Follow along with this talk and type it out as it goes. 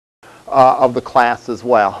of the class as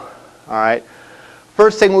well. All right.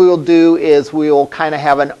 First thing we will do is we will kind of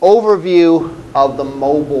have an overview of the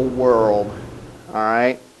mobile world. All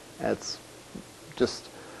right. Let's just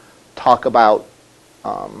talk about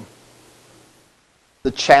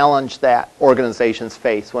the challenge that organizations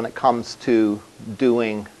face when it comes to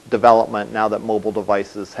doing development now that mobile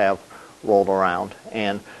devices have rolled around,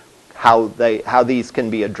 and how these can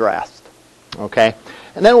be addressed. Okay,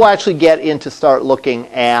 and then we'll actually get into start looking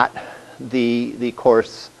at the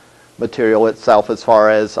course material itself as far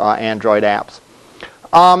as Android apps.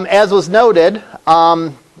 As was noted,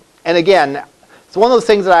 and again, it's one of those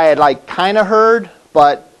things that I had kind of heard,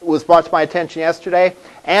 but was brought to my attention yesterday.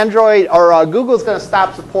 Android or Google's going to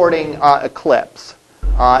stop supporting Eclipse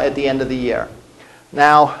at the end of the year.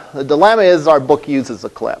 Now, the dilemma is our book uses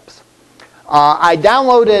Eclipse. I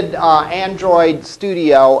downloaded Android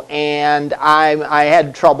Studio, and I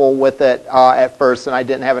had trouble with it at first, and I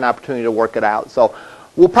didn't have an opportunity to work it out. So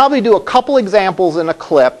we'll probably do a couple examples in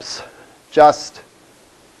Eclipse, just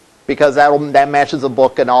because that matches the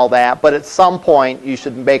book and all that. But at some point, you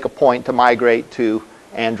should make a point to migrate to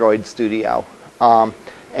Android Studio.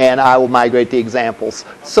 And I will migrate the examples.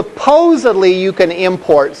 Supposedly, you can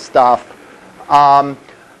import stuff.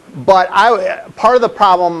 But part of the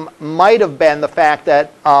problem might have been the fact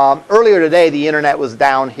that earlier today the internet was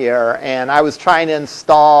down here, and I was trying to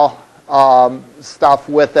install stuff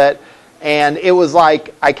with it, and it was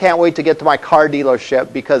like, I can't wait to get to my car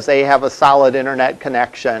dealership because they have a solid internet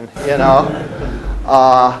connection, you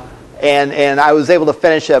know. And I was able to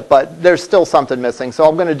finish it, but there's still something missing. So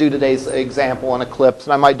I'm going to do today's example in Eclipse,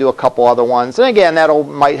 and I might do a couple other ones. And again,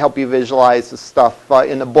 might help you visualize the stuff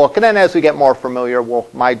in the book. And then as we get more familiar, we'll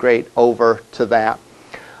migrate over to that.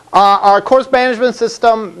 Our course management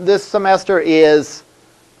system this semester is,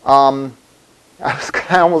 I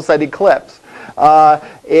almost said Eclipse,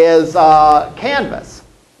 is Canvas,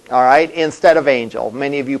 all right, instead of Angel.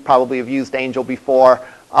 Many of you probably have used Angel before.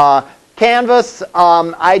 Canvas,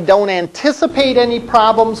 I don't anticipate any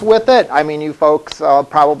problems with it. I mean, you folks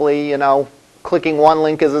probably, you know, clicking one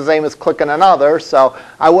link is the same as clicking another, so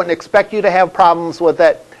I wouldn't expect you to have problems with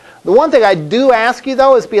it. The one thing I do ask you,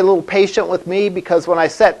 though, is be a little patient with me, because when I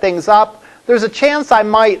set things up, there's a chance I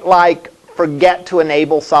might, forget to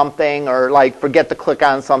enable something, or, forget to click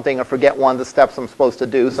on something, or forget one of the steps I'm supposed to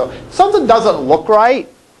do. So if something doesn't look right,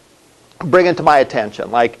 bring it to my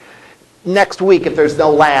attention. Next week, if there's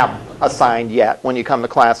no lab assigned yet when you come to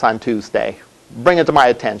class on Tuesday, bring it to my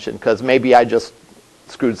attention, because maybe I just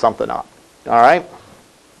screwed something up. All right?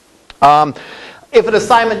 If an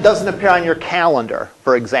assignment doesn't appear on your calendar,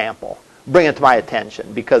 for example, bring it to my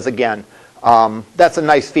attention, because again, that's a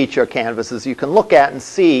nice feature of Canvas, is you can look at and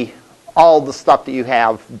see all the stuff that you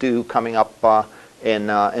have due coming up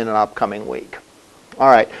in an upcoming week.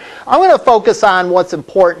 All right. I'm going to focus on what's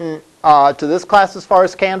important to this class as far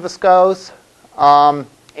as Canvas goes,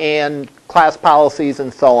 and class policies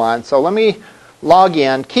and so on. So let me log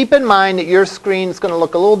in. Keep in mind that your screen is going to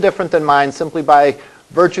look a little different than mine, simply by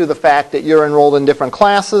virtue of the fact that you're enrolled in different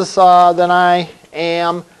classes than I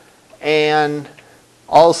am, and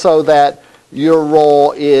also that your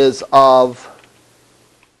role is of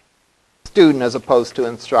student as opposed to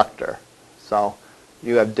instructor. So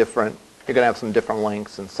you have you're going to have some different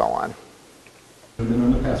links and so on. And then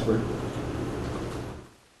on the password.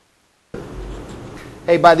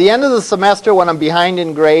 Hey, by the end of the semester, when I'm behind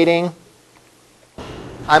in grading,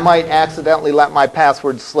 I might accidentally let my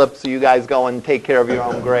password slip, so you guys go and take care of your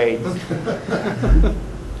own grades. I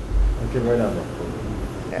can write on that.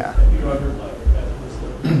 Yeah. Have you ever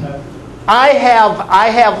I have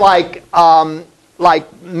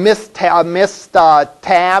missed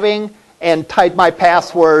tabbing and typed my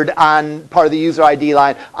password on part of the user ID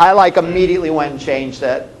line. I immediately went and changed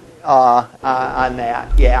it on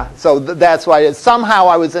that. Yeah. So that's why somehow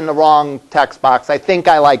I was in the wrong text box. I think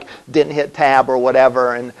I didn't hit tab or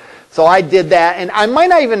whatever, and so I did that. And I might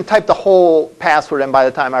not even type the whole password in by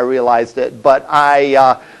the time I realized it, but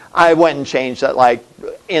I went and changed it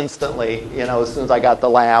instantly, as soon as I got the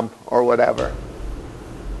lab or whatever.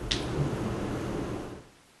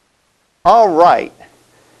 All right.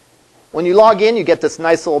 When you log in, you get this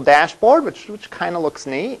nice little dashboard, which kind of looks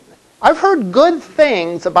neat. I've heard good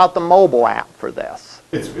things about the mobile app for this.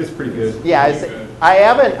 It's pretty good. Yeah, I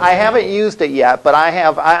haven't used it yet, but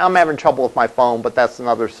I'm having trouble with my phone, but that's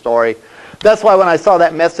another story. That's why when I saw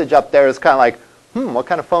that message up there, it's kind of like, what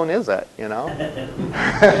kind of phone is it? Yeah,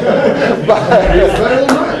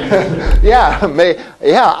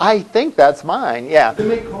 I think that's mine. Yeah. To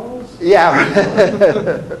make calls? Yeah.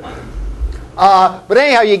 But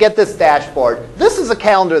anyhow, you get this dashboard. This is a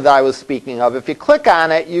calendar that I was speaking of. If you click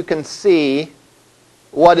on it, you can see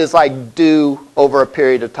what is like due over a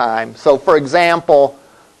period of time. So for example,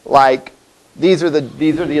 like these are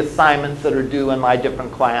the assignments that are due in my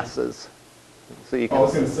different classes. So you can I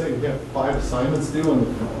was going to say, we have 5 assignments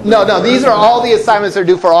due. No, these are all the assignments that are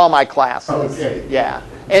due for all my classes. Okay. Yeah.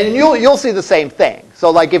 And you'll see the same thing.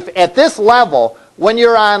 So like if at this level, when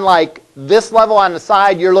you're on like this level on the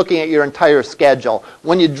side, you're looking at your entire schedule.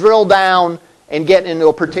 When you drill down and get into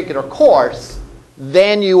a particular course,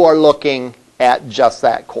 then you are looking at just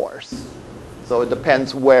that course. So it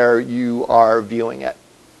depends where you are viewing it.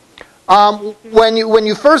 When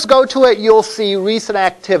you first go to it, you'll see recent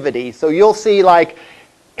activity. So you'll see like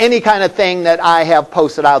any kind of thing that I have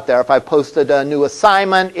posted out there. If I posted a new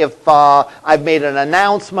assignment, if I've made an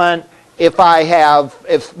announcement,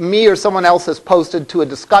 if me or someone else has posted to a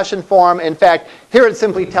discussion forum. In fact, here it's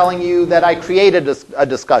simply telling you that I created a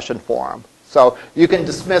discussion forum. So you can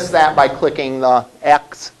dismiss that by clicking the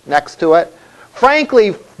X next to it.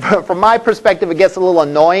 Frankly, from my perspective, it gets a little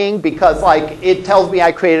annoying because like it tells me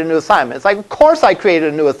I created a new assignment. It's like, of course I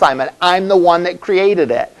created a new assignment. I'm the one that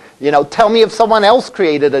created it. You know, tell me if someone else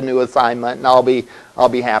created a new assignment, and I'll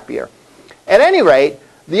be happier. At any rate,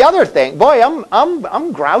 the other thing, boy,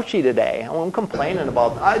 I'm grouchy today. I'm complaining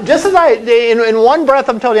about just as in one breath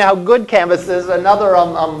I'm telling you how good Canvas is, another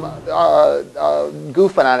I'm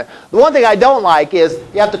goofing on it. The one thing I don't like is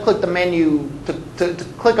you have to click the menu to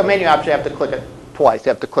click a menu option. You have to click it twice. You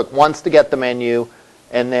have to click once to get the menu,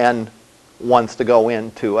 and then once to go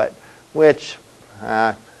into it, which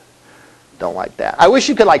don't like that. I wish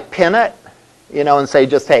you could like pin it, you know, and say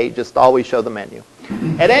just hey, just always show the menu.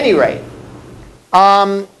 At any rate.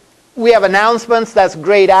 We have announcements. That's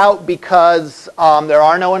grayed out because there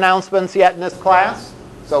are no announcements yet in this class.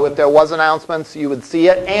 So if there was announcements, you would see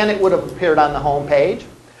it, and it would have appeared on the home page.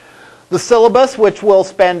 The syllabus, which we'll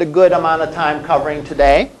spend a good amount of time covering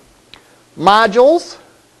today. Modules.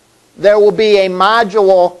 There will be a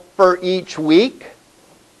module for each week.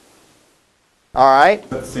 All right?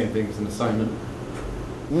 That's the same thing as an assignment?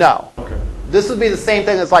 No. Okay. This would be the same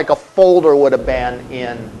thing as like a folder would have been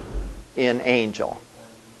in Angel.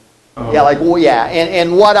 Yeah, like well, yeah,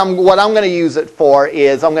 and what I'm going to use it for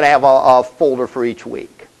is I'm going to have a folder for each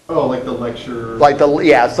week. Oh, like the lecture. Like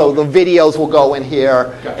so the videos will go in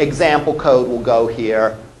here, Gotcha. Example code will go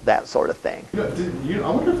here, that sort of thing. I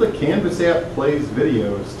wonder if the Canvas app plays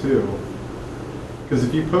videos too. Because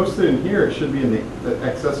if you post it in here, it should be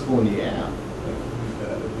accessible in the app.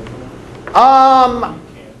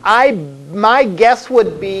 My guess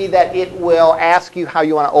would be that it will ask you how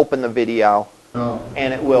you want to open the video. Oh.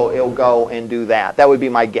 And it'll go and do that. That would be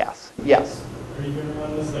my guess. Yes. Are you going to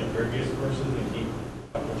run this like previous courses and keep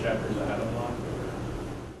a couple chapters ahead of them?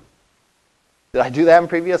 Did I do that in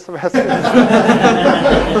previous semesters?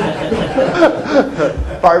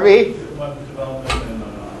 Barbie? Web development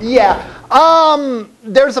and Yeah.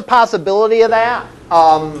 There's a possibility of that.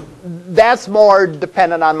 That's more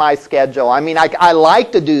dependent on my schedule. I mean, I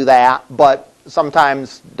like to do that, but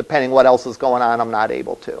sometimes, depending what else is going on, I'm not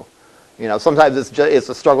able to. You know, sometimes it's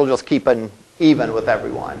a struggle just keeping even with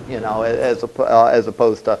everyone, you know, as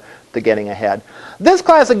opposed to getting ahead. This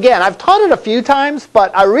class, again, I've taught it a few times,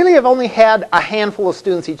 but I really have only had a handful of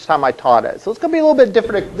students each time I taught it. So it's going to be a little bit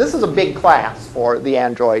different. This is a big class for the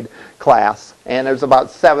Android class, and there's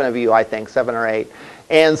about 7 of you, I think, 7 or 8.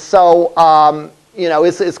 And so, you know,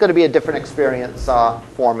 it's going to be a different experience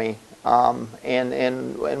for me,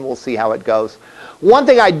 and we'll see how it goes. One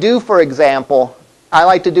thing I do, for example, I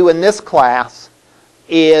like to do in this class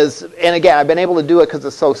is, and again, I've been able to do it because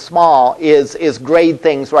it's so small, is grade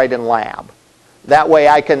things right in lab. That way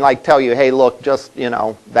I can like tell you, hey, look, just, you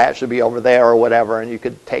know, that should be over there or whatever, and you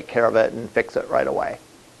could take care of it and fix it right away.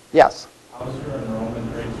 Yes? how's your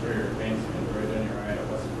enrollment rates for your advanced Android and your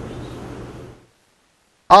iOS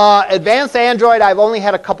courses? Advanced Android, I've only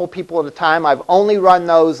had a couple people at a time. I've only run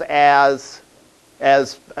those as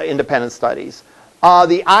independent studies.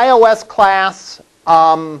 The iOS class,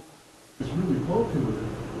 It's really popular.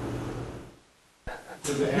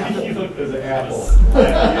 Is it Apple?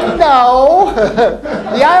 no.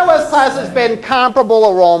 The iOS class has been comparable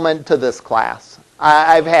enrollment to this class.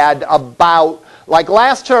 I've had about, like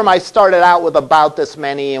last term I started out with about this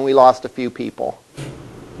many and we lost a few people. He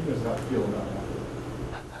does not feel about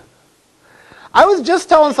Apple. I was just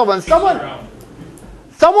telling someone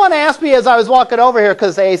asked me as I was walking over here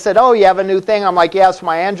because they said, oh, you have a new thing. I'm like, yeah, it's for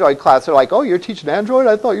my Android class. They're like, oh, you're teaching Android?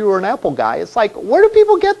 I thought you were an Apple guy. It's like, where do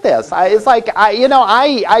people get this? It's like,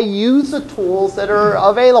 I use the tools that are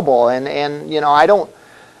available. And you know, I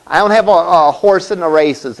I don't have a horse in the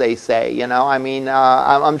race, as they say. You know, I mean,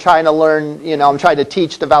 I'm trying to learn. You know, I'm trying to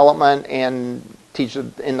teach development and teach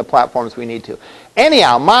it in the platforms we need to.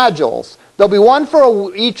 Anyhow, modules. There'll be one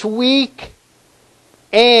for each week,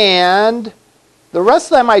 and the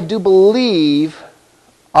rest of them, I do believe,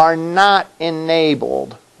 are not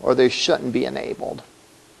enabled, or they shouldn't be enabled.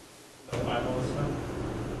 The final is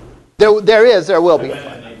done? There will be. I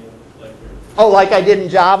meant enabled, like Oh, like I did in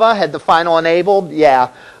Java, had the final enabled?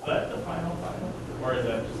 Yeah. is that the final? Or is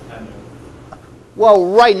that just kind of? Well,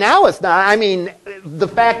 right now it's not. I mean, the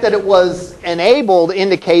fact that it was enabled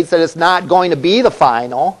indicates that it's not going to be the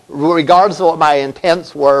final, regardless of what my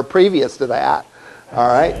intents were previous to that. All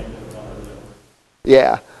right?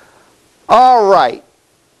 Yeah. All right.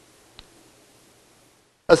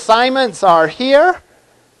 Assignments are here.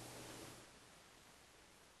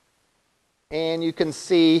 And you can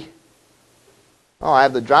see, oh, I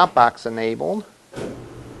have the Dropbox enabled.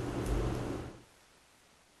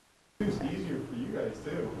 It's easier for you guys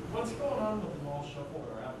too. What's going on with them all shuffled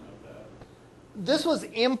around like that? This was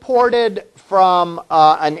imported from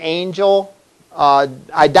an Angel. I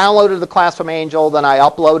downloaded the class from Angel, then I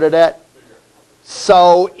uploaded it.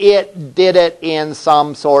 So it did it in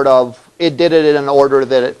some sort of, it did it in an order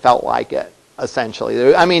that it felt like it,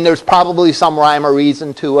 essentially. I mean, there's probably some rhyme or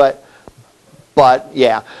reason to it. But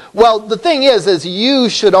yeah. Well, the thing is you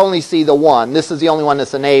should only see the one. This is the only one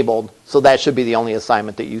that's enabled, so that should be the only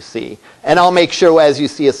assignment that you see. And I'll make sure as you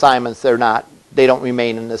see assignments, they don't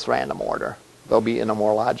remain in this random order. They'll be in a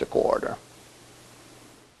more logical order.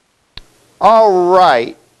 All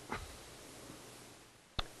right.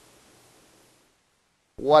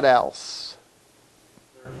 What else?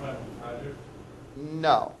 Verify the project?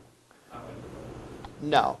 No. Not like the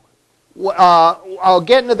No. I'll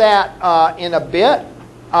get into that in a bit.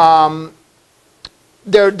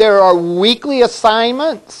 There are weekly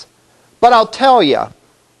assignments, but I'll tell you,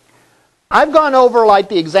 I've gone over like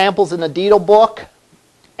the examples in the Deedle book,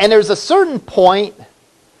 and there's a certain point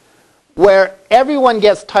where everyone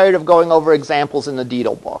gets tired of going over examples in the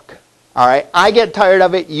Deedle book. All right, I get tired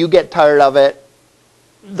of it. You get tired of it.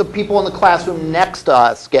 The people in the classroom next to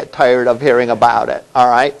us get tired of hearing about it. All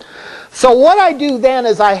right. So what I do then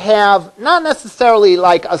is I have not necessarily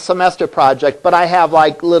like a semester project, but I have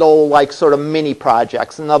like little like sort of mini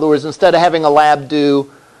projects. In other words, instead of having a lab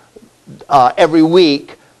due every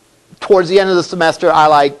week, towards the end of the semester I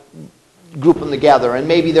like group them together, and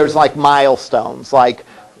maybe there's like milestones. Like,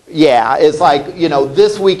 yeah, it's like, you know,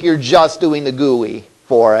 this week you're just doing the GUI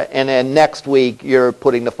for it, and then next week you're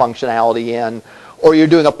putting the functionality in. Or you're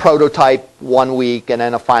doing a prototype one week and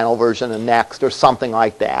then a final version the next, or something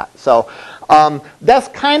like that. So that's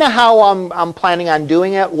kind of how I'm planning on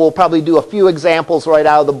doing it. We'll probably do a few examples right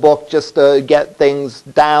out of the book just to get things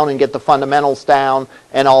down and get the fundamentals down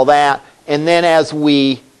and all that. And then as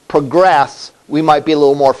we progress, we might be a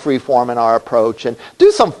little more freeform in our approach and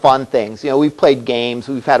do some fun things. You know, we've played games.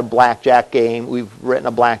 We've had a blackjack game. We've written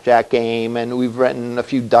a blackjack game, and we've written a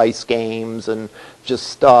few dice games, and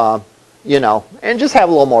just you know, and just have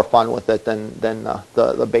a little more fun with it than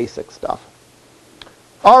the basic stuff.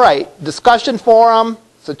 All right, discussion forum.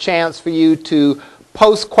 It's a chance for you to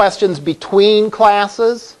post questions between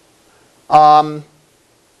classes. You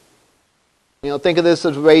know, think of this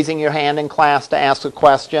as raising your hand in class to ask a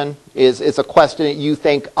question. It's a question that you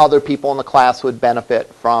think other people in the class would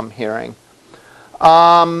benefit from hearing.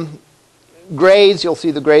 Grades, you'll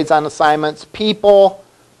see the grades on assignments. People,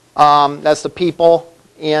 that's the people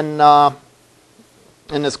in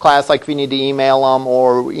this class, like if you need to email them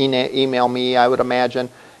or email me, I would imagine.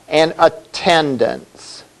 And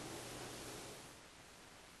attendance.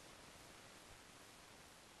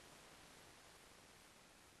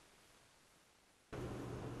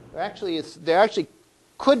 There actually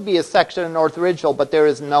could be a section in North Ridgeville, but there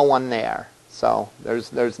is no one there. So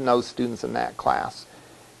there's no students in that class.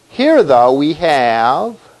 Here, though, we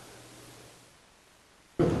have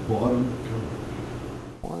Bottom.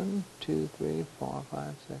 1, 2, 3, 4,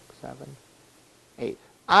 5, 6, 7, 8.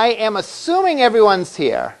 I am assuming everyone's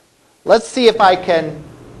here. Let's see if I can,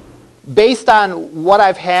 based on what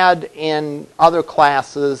I've had in other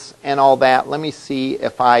classes and all that, let me see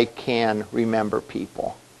if I can remember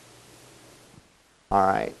people. All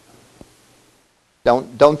right.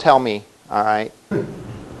 Don't tell me, all right?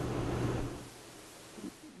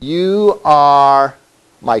 You are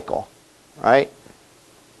Michael, right?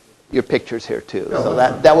 Your picture's here too, so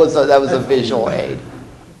that was a visual aid.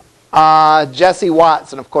 Jesse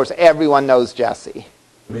Watson, of course, everyone knows Jesse.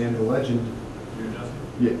 Man, the legend. You're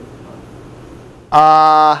Justin?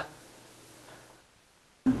 Yeah.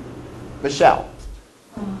 Michelle.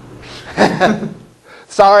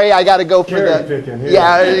 Sorry, I got to go for Cherry the. picking here.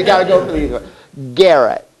 Yeah, you got to go for these.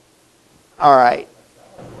 Garrett. All right.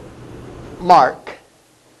 Mark.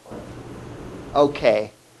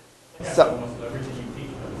 Okay. Yeah, So. almost everything you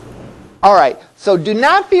teach knows. All right. So do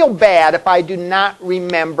not feel bad if I do not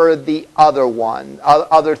remember the other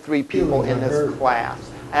other three people in this class.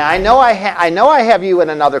 And I know I have you in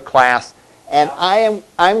another class, and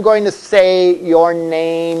I'm going to say your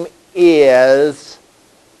name is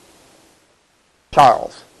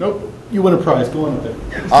Charles. Nope. You win a prize. Go on with it.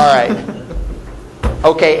 All right.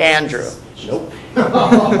 Okay, Andrew. Nope.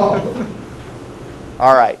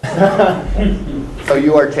 All right. So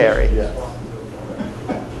you are Terry. Yes.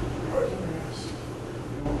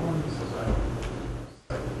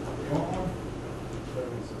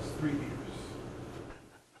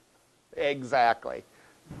 Exactly.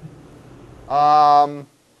 Charles.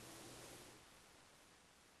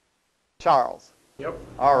 Yep.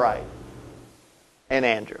 All right. And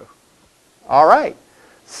Andrew. All right.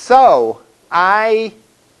 So I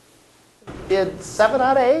did 7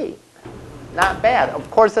 out of 8. Not bad. Of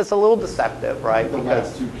course, that's a little deceptive, right? The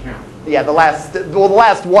last two count. Yeah, the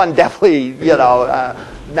last one definitely,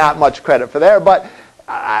 not much credit for there. But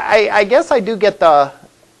I guess I do get the,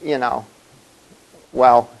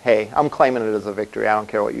 well, hey, I'm claiming it as a victory. I don't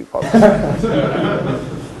care what you folks say.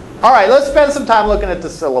 All right, let's spend some time looking at the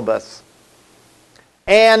syllabus.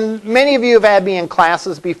 And many of you have had me in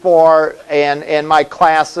classes before, and my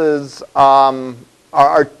classes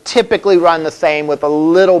are typically run the same with a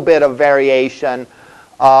little bit of variation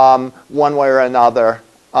one way or another.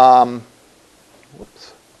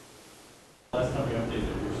 Whoops. Last time we updated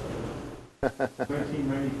your syllabus,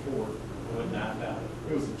 1994. it would not happen.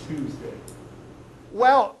 It was a Tuesday.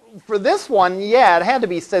 Well, for this one, yeah, it had to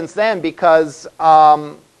be since then because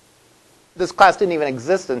this class didn't even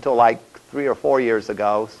exist until like 3 or 4 years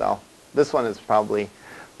ago. So this one is probably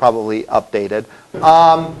updated.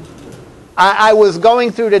 I was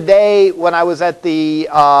going through today when I was at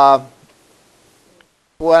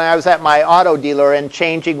my auto dealer and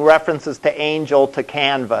changing references to Angel to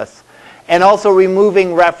Canvas, and also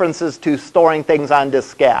removing references to storing things on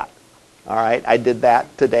diskette. All right, I did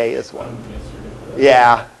that today as well.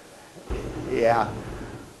 Yeah.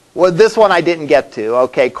 Well, this one I didn't get to.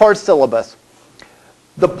 Okay, course syllabus.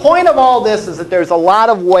 The point of all this is that there's a lot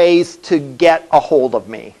of ways to get a hold of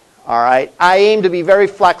me. All right, I aim to be very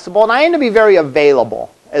flexible, and I aim to be very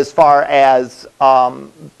available as far as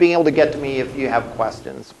being able to get to me if you have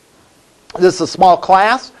questions. This is a small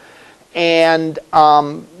class, and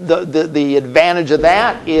the advantage of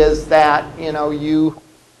that is that you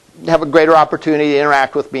have a greater opportunity to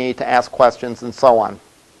interact with me, to ask questions, and so on.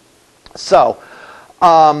 So,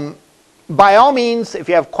 by all means, if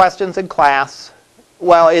you have questions in class,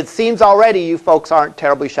 well, it seems already you folks aren't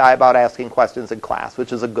terribly shy about asking questions in class,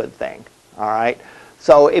 which is a good thing. All right?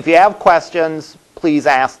 So if you have questions, please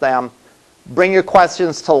ask them. Bring your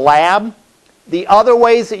questions to lab. The other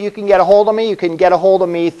ways that you can get a hold of me, you can get a hold of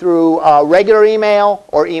me through regular email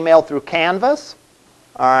or email through Canvas.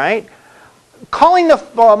 All right? Calling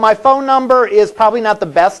my phone number is probably not the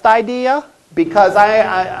best idea because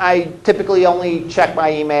I typically only check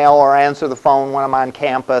my email or answer the phone when I'm on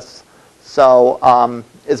campus. So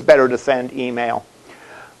it's better to send email.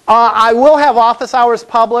 I will have office hours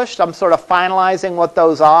published. I'm sort of finalizing what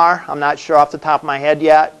those are. I'm not sure off the top of my head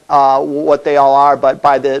yet what they all are, but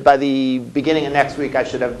by the beginning of next week I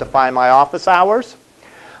should have defined my office hours.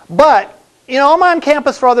 But I'm on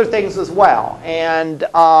campus for other things as well. And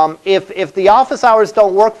if the office hours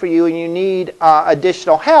don't work for you and you need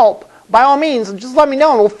additional help, by all means, just let me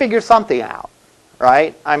know and we'll figure something out.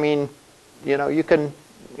 Right? I mean, you can.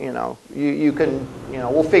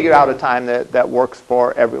 We'll figure out a time that works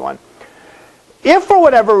for everyone. If for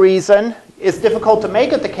whatever reason it's difficult to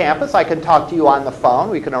make it to campus, I can talk to you on the phone.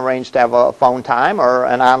 We can arrange to have a phone time or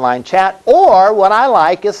an online chat. Or what I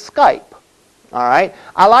like is Skype. All right?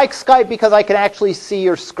 I like Skype because I can actually see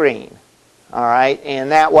your screen. All right?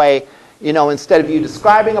 And that way, instead of you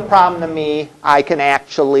describing a problem to me, I can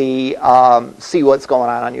actually see what's going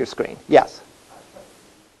on your screen. Yes?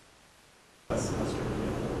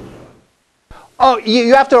 Oh,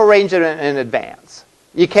 you have to arrange it in advance.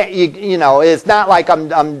 You can't. It's not like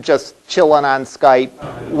I'm just chilling on Skype,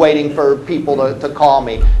 waiting for people to call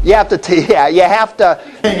me. You have to. You have to.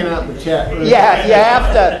 Hanging out in the chat room. Yeah,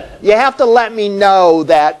 you have to let me know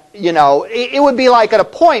that it would be like an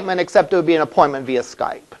appointment, except it would be an appointment via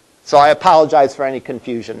Skype. So I apologize for any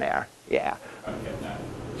confusion there. Yeah.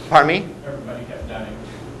 Pardon me? Everybody kept dying.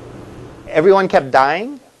 Everyone kept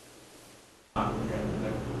dying?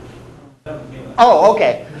 Oh,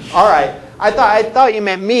 okay. All right. I thought you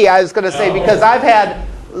meant me. I was going to say, because I've had,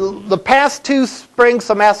 the past 2 spring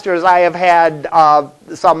semesters, I have had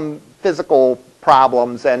some physical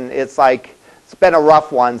problems, and it's been a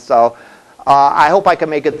rough one. So I hope I can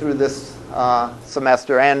make it through this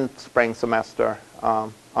semester and spring semester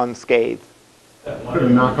unscathed. Put a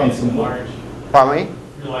knock on some March. Pardon me?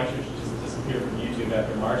 Your lecture should just disappear from YouTube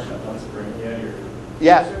after March, not one spring.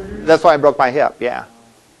 Yeah, that's why I broke my hip. Yeah,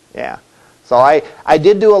 yeah. So I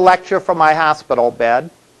did do a lecture from my hospital bed.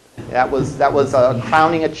 That was a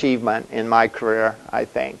crowning achievement in my career, I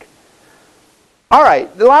think. All right,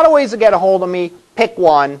 a lot of ways to get a hold of me. Pick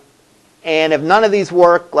one, and if none of these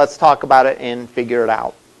work, let's talk about it and figure it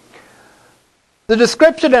out. The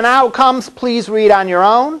description and outcomes, please read on your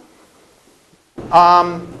own.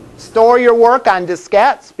 Store your work on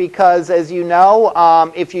diskettes because, as you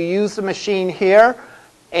know, if you use the machine here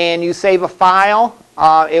and you save a file,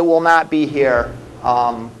 it will not be here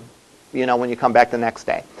when you come back the next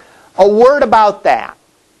day. A word about that.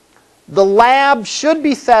 The lab should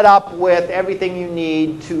be set up with everything you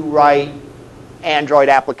need to write Android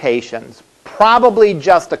applications. Probably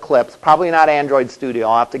just Eclipse, probably not Android Studio.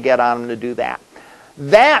 I'll have to get on them to do that.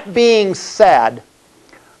 That being said,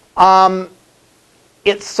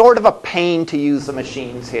 it's sort of a pain to use the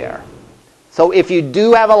machines here. So if you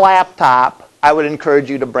do have a laptop, I would encourage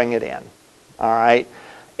you to bring it in. All right?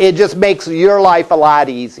 It just makes your life a lot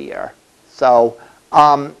easier. So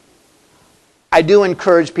I do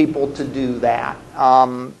encourage people to do that.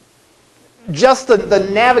 Just the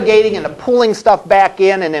navigating and the pulling stuff back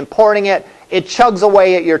in and importing it, it chugs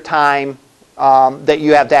away at your time that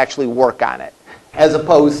you have to actually work on it. As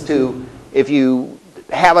opposed to if you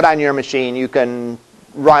have it on your machine, you can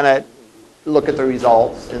run it, look at the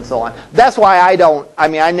results, and so on. That's why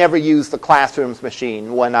I never use the classroom's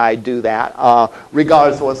machine when I do that,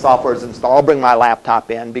 regardless of what software is installed. I'll bring my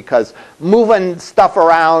laptop in because moving stuff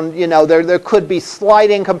around, there could be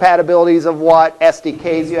slight incompatibilities of what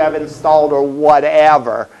SDKs you have installed or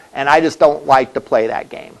whatever, and I just don't like to play that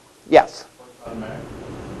game. Yes? On Mac.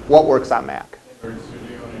 What works on Mac? Android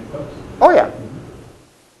Studio and Eclipse. Oh, yeah.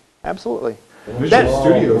 Absolutely. Visual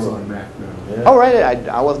Studio's on Mac now. Yeah. Oh, right.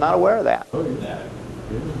 I was not aware of that. Oh, yeah.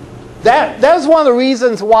 That is one of the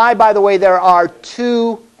reasons why, by the way, there are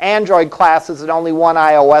 2 Android classes and only 1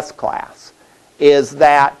 iOS class, is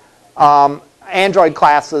that Android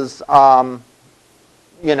classes,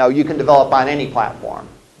 you can develop on any platform,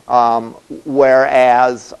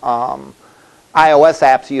 whereas iOS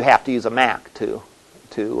apps you have to use a Mac to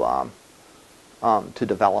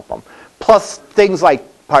develop them. Plus things like,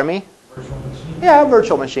 pardon me? Virtual machine. Yeah, a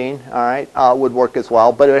virtual machine, all right, would work as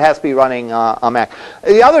well, but it has to be running a Mac.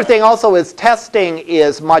 The other thing also is testing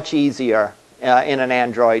is much easier in an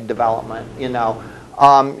Android development. You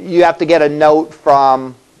have to get a note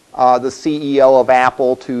from the CEO of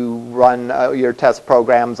Apple to run your test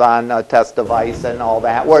programs on a test device and all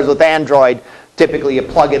that. Whereas with Android, typically you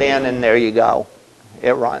plug it in and there you go,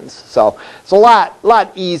 it runs. So it's a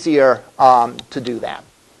lot easier to do that.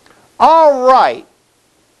 All right.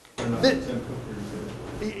 I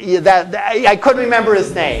couldn't remember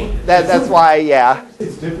his name. That's why, yeah.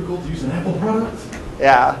 It's difficult to use an Apple product.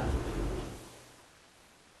 Yeah.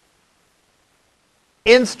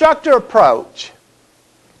 Instructor approach.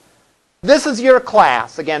 This is your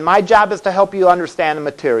class. Again, my job is to help you understand the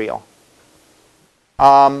material.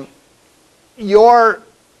 The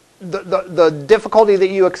difficulty that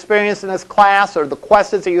you experience in this class or the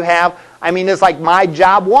questions that you have, it's like my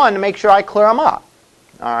job 1 to make sure I clear them up.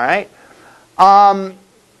 All right.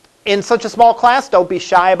 In such a small class, don't be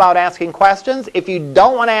shy about asking questions. If you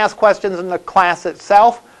don't want to ask questions in the class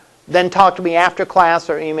itself, then talk to me after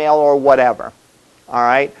class or email or whatever. All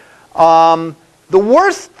right. The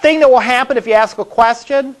worst thing that will happen if you ask a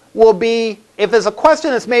question will be, if there's a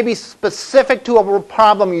question that's maybe specific to a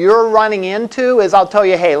problem you're running into, is I'll tell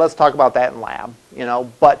you, hey, let's talk about that in lab.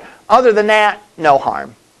 But other than that, no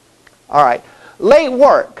harm. All right. Late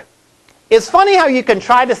work. It's funny how you can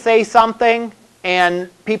try to say something and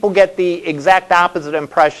people get the exact opposite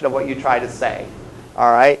impression of what you try to say. All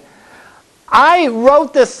right? I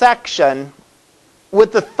wrote this section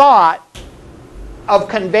with the thought of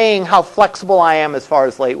conveying how flexible I am as far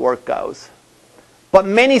as late work goes. But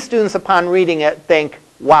many students, upon reading it, think,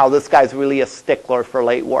 wow, this guy's really a stickler for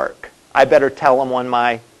late work. I better tell him when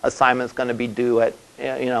my assignment's going to be due at,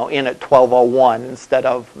 in at 12:01 instead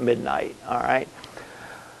of midnight. All right?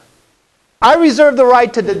 I reserve the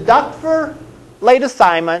right to deduct for late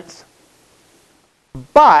assignments,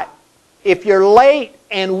 but if you're late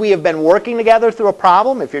and we have been working together through a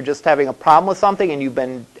problem, if you're just having a problem with something and you've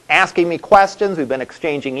been asking me questions, we've been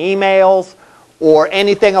exchanging emails, or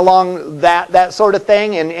anything along that sort of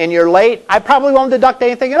thing, and you're late, I probably won't deduct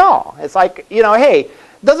anything at all. It's like, you know, hey,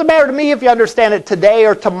 it doesn't matter to me if you understand it today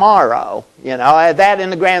or tomorrow. You know, that in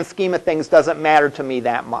the grand scheme of things doesn't matter to me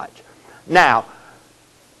that much. Now,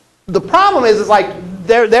 the problem is like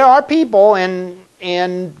there are people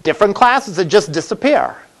in different classes that just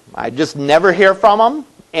disappear. I just never hear from them,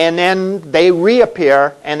 and then they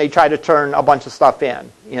reappear and they try to turn a bunch of stuff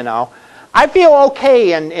in, you know. I feel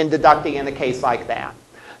okay in deducting in a case like that.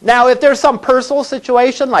 Now, if there's some personal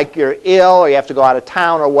situation, like you're ill or you have to go out of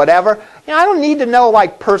town or whatever, you know, I don't need to know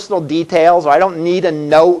like personal details, or I don't need a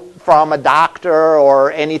note from a doctor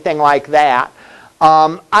or anything like that.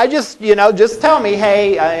 I just, you know, just tell me,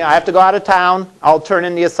 hey, I have to go out of town. I'll turn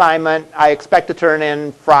in the assignment. I expect to turn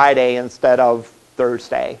in Friday instead of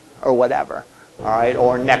Thursday or whatever, all right,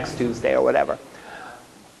 or next Tuesday or whatever.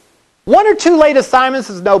 1 or 2 late assignments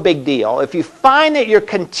is no big deal. If you find that you're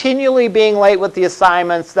continually being late with the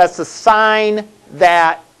assignments, that's a sign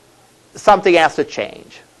that something has to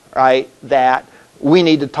change, right? That we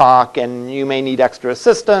need to talk, and you may need extra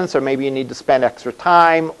assistance, or maybe you need to spend extra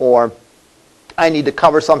time, or I need to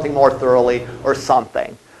cover something more thoroughly, or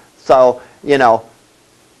something. So, you know,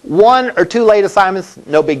 1 or 2 late assignments,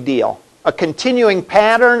 no big deal. A continuing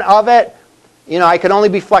pattern of it, you know, I can only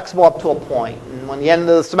be flexible up to a point. And when the end of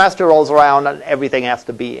the semester rolls around, everything has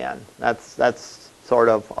to be in. That's sort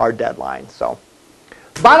of our deadline. So,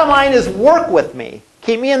 bottom line is work with me.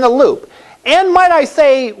 Keep me in the loop. And might I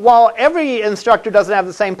say, while every instructor doesn't have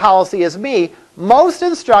the same policy as me, most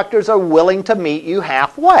instructors are willing to meet you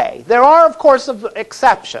halfway. There are, of course,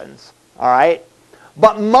 exceptions, all right?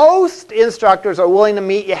 But most instructors are willing to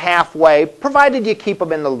meet you halfway, provided you keep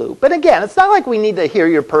them in the loop. And again, it's not like we need to hear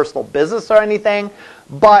your personal business or anything,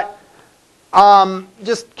 but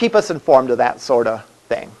just keep us informed of that sort of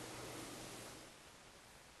thing.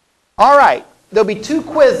 All right, there'll be 2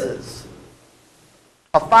 quizzes,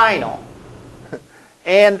 a final,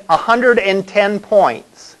 and 110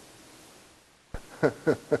 points.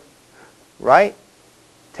 Right?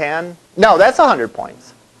 10? No, that's 100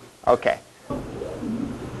 points. Okay.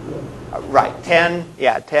 Right, 10,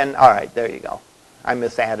 yeah, 10, all right, there you go. I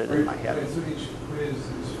misadded in my head. So each quiz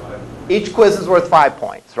is 5 points. Each quiz is worth 5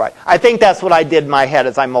 points, right. I think that's what I did in my head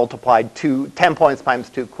as I multiplied 10 points times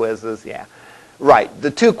 2 quizzes, yeah. Right,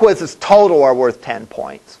 the 2 quizzes total are worth 10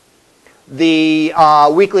 points. The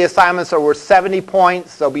weekly assignments are worth 70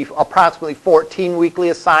 points, so there'll be approximately 14 weekly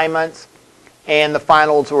assignments, and the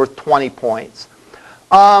finals are worth 20 points.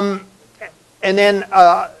 And then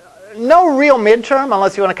no real midterm,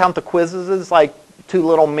 unless you want to count the quizzes as like 2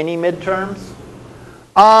 little mini midterms.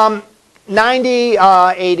 90,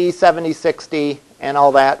 80, 70, 60, and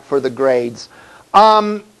all that for the grades.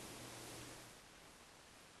 The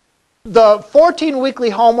 14 weekly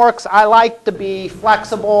homeworks, I like to be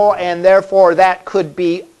flexible, and therefore that could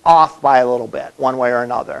be off by a little bit, one way or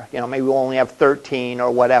another. You know, maybe we'll only have 13 or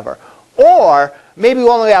whatever. Or maybe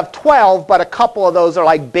we'll only have 12, but a couple of those are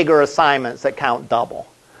like bigger assignments that count double.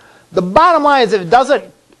 The bottom line is if it doesn't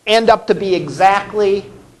end up to be exactly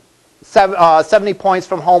 70 points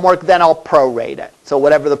from homework, then I'll prorate it. So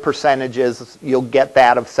whatever the percentage is, you'll get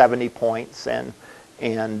that of 70 points, and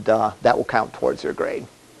that will count towards your grade.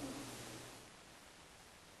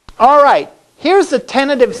 All right, here's the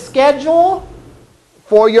tentative schedule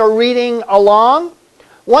for your reading along.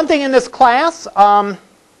 One thing in this class,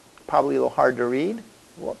 probably a little hard to read,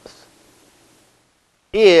 whoops,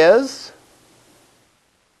 is,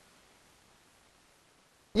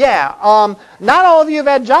 yeah, not all of you have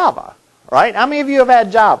had Java, right? How many of you have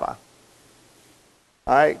had Java?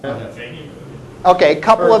 All right. Okay, a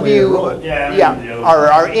couple of you are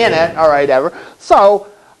in it, all right, ever. So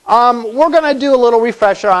we're going to do a little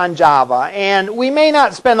refresher on Java, and we may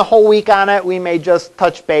not spend the whole week on it. We may just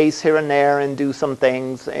touch base here and there and do some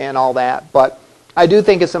things and all that, but I do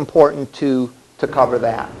think it's important to cover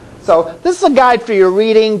that. So this is a guide for your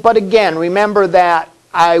reading, but again, remember that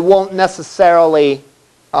I won't necessarily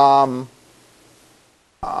follow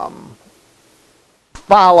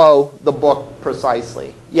the book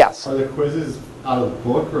precisely. Yes? Are the quizzes out of the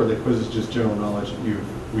book, or are the quizzes just general knowledge that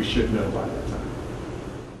we should know by that time?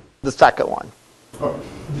 The second one. Oh.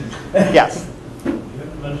 Yes? You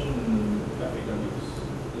haven't mentioned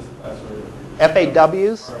FAWs this class, or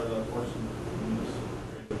FAWs? are the portion in this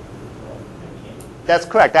grade? Well, I can't. That's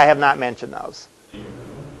correct. I have not mentioned those.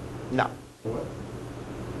 No. What?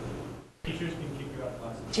 Teachers can kick you out of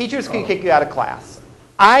class. Teachers can kick you out of class.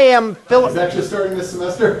 I am Is that just starting this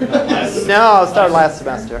semester? No, it started last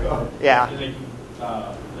semester. Yeah.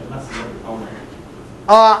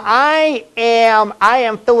 I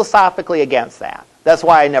am philosophically against that. That's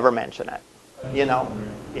why I never mention it. You know,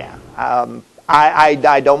 yeah.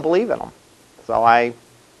 I don't believe in them. So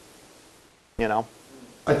you know.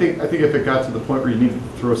 I think if it got to the point where you need to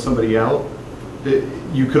throw somebody out,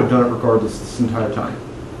 you could have done it regardless this entire time.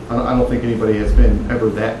 I don't think anybody has been ever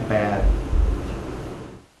that bad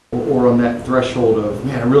or on that threshold of,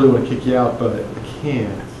 man, I really want to kick you out, but I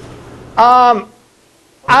can't.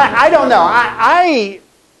 I don't know.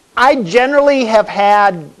 I generally have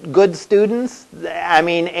had good students. I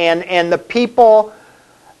mean, and the people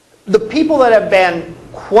that have been,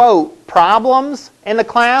 quote, problems in the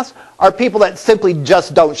class are people that simply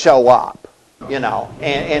just don't show up, you know.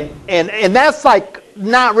 And that's like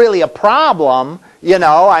not really a problem, you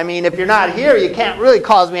know. I mean, if you're not here, you can't really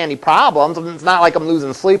cause me any problems. It's not like I'm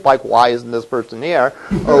losing sleep like, why isn't this person here,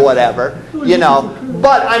 or whatever, you know.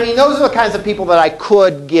 But, I mean, those are the kinds of people that I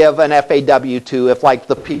could give an FAW to if, like,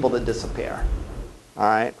 the people that disappear. All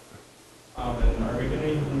right? And are we going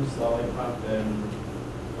to use Lollipop and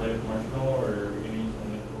Light of Marshmallow, or are we going to use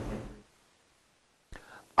only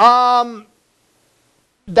 4.3?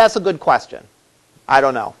 That's a good question. I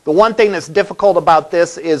don't know. The one thing that's difficult about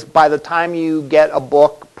this is by the time you get a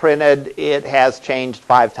book printed, it has changed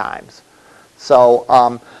 5 times. So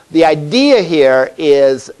the idea here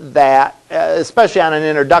is that, especially on an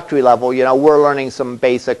introductory level, you know, we're learning some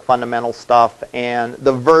basic fundamental stuff, and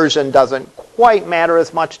the version doesn't quite matter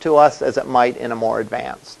as much to us as it might in a more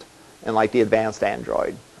advanced, in like the advanced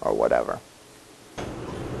Android or whatever.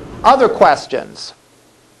 Other questions?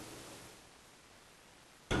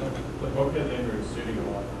 The book has Android Studio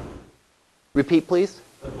on it. Repeat, please.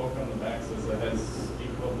 The book on the back says it has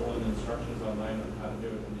equivalent instructions online on how to do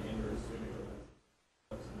it in the Android Studio.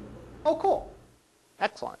 Oh, cool.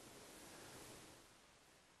 Excellent.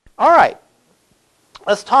 All right.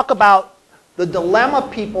 Let's talk about the dilemma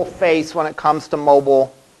people face when it comes to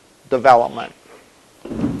mobile development.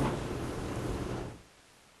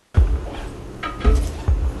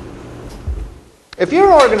 If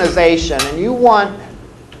you're an organization and you want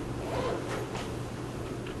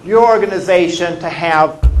your organization to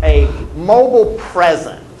have a mobile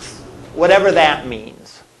presence, whatever that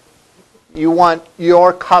means, you want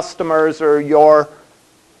your customers or your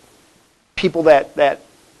people that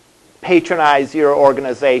patronize your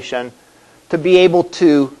organization to be able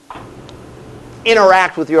to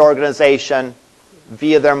interact with your organization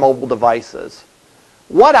via their mobile devices.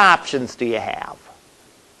 What options do you have?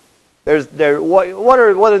 What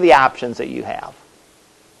are the options that you have?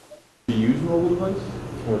 Do you use mobile device?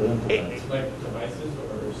 Or the implements. Like devices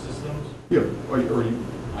or systems, Yeah, or you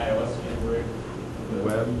iOS, Android,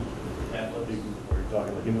 web? tablets. Or you're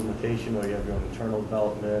talking like implementation, or you have your own internal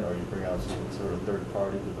development, or you bring out some sort of third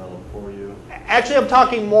party to develop for you. Actually, I'm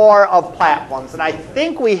talking more of platforms, and I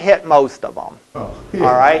think we hit most of them. Oh, yeah.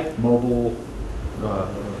 All right. Mobile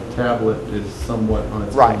tablet is somewhat on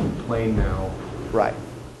its Right. own plane now. Right.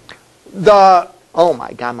 Oh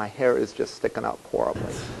my God, my hair is just sticking up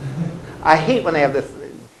horribly. I hate when they have this,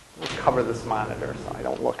 cover this monitor so I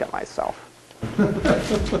don't look at myself.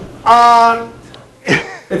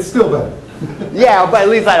 It's still better. Yeah, but at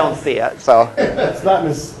least I don't see it, so. It's not in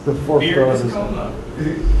the fourth Beard row. is coming up.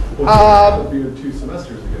 Well, it'll be 2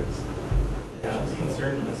 semesters ago. Yeah, I was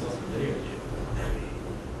concerned with this also video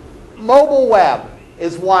game. Mobile web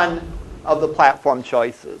is one of the platform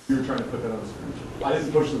choices. You were trying to put that on the screen. I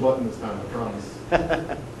didn't push the button this time, I promise.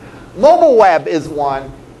 Mobile web is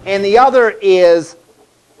one, and the other is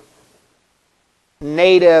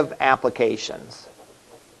native applications.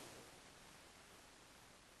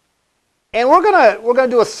 And we're gonna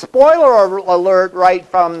do a spoiler alert right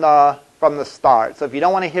from the start. So if you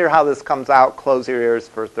don't want to hear how this comes out, close your ears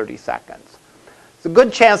for 30 seconds. It's a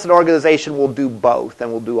good chance an organization will do both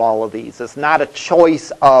and will do all of these. It's not a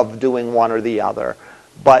choice of doing one or the other,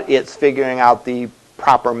 but it's figuring out the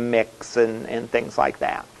proper mix and things like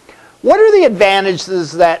that. What are the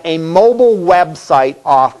advantages that a mobile website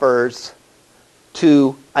offers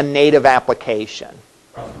to a native application?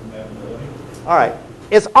 Cross-compatibility. All right.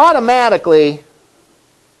 It's automatically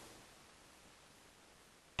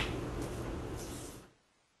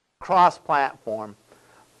cross-platform.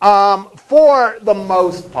 For the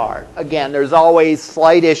most part, again, there's always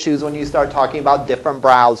slight issues when you start talking about different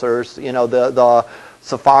browsers. You know, the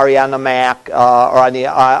Safari on the Mac or on the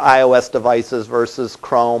iOS devices versus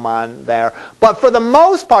Chrome on there. But for the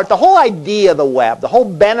most part, the whole idea of the web, the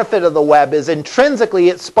whole benefit of the web is intrinsically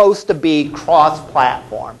it's supposed to be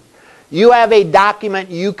cross-platform. You have a document,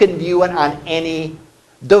 you can view it on any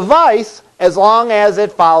device as long as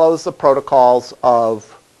it follows the protocols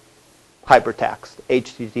of hypertext,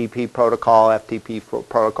 HTTP protocol, FTP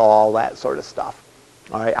protocol, all that sort of stuff.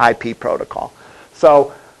 All right, IP protocol.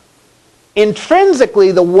 So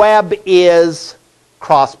Intrinsically, the web is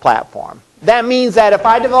cross-platform. That means that if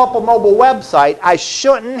I develop a mobile website, I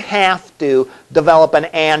shouldn't have to develop an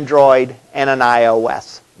Android and an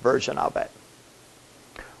iOS version of it.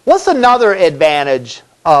 What's another advantage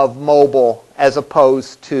of mobile as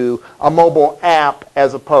opposed to a mobile app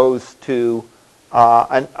as opposed to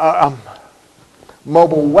a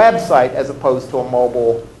mobile website as opposed to a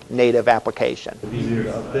mobile native application? Easier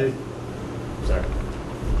to update? Sorry.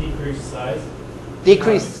 Decrease size.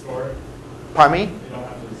 Decrease. Store it. Pardon me? You don't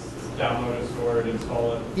have to download it, store it,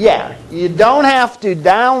 install it. Yeah, you don't have to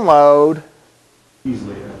download.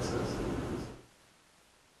 Easily accessed.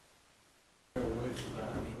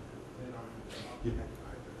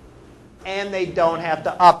 And they don't have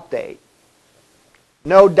to update.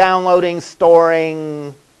 No downloading,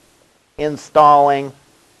 storing, installing.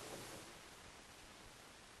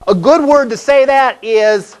 A good word to say that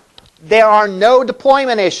is there are no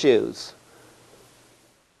deployment issues.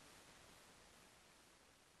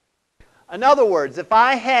 In other words, if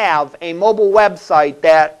I have a mobile website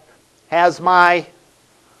that has my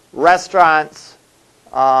restaurant's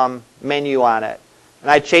menu on it, and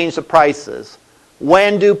I change the prices,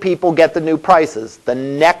 when do people get the new prices? The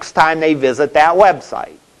next time they visit that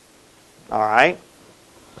website. All right?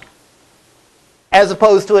 As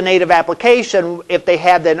opposed to a native application, if they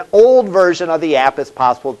had an old version of the app, it's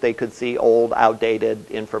possible that they could see old,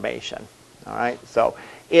 outdated information. All right? So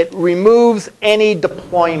it removes any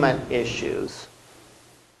deployment issues.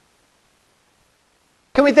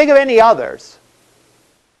 Can we think of any others?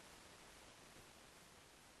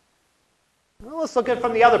 Well, let's look at it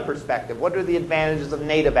from the other perspective. What are the advantages of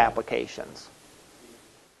native applications?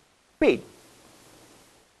 Speed.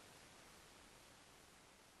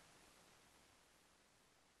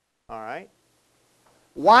 All right.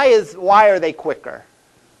 Why are they quicker?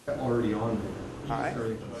 Already on there. All right.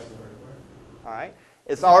 Already- All right.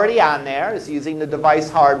 It's already on there. It's using the device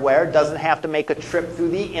hardware. It doesn't have to make a trip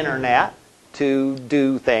through the internet to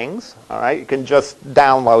do things. All right. You can just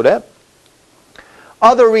download it.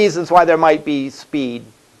 Other reasons why there might be speed.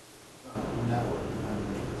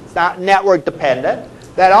 It's not network dependent.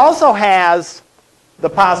 That also has the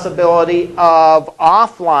possibility of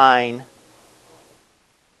offline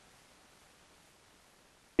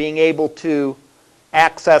being able to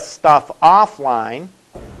access stuff offline.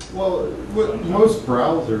 Well, most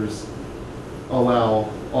browsers allow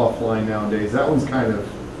offline nowadays. That one's kind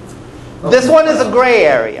of... This one is a gray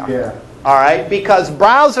area. Yeah. All right, because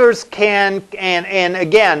browsers can, and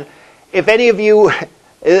again, if any of you,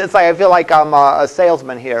 it's like I feel like I'm a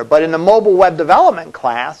salesman here, but in the mobile web development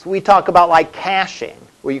class, we talk about like caching,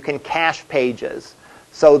 where you can cache pages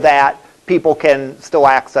so that people can still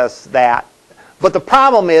access that. But the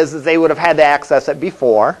problem is they would have had to access it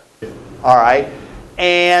before, all right?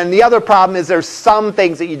 And the other problem is there's some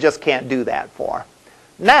things that you just can't do that for.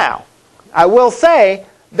 Now, I will say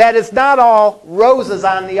that it's not all roses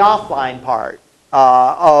on the offline part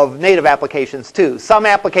of native applications too. Some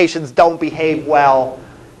applications don't behave well,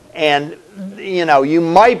 and you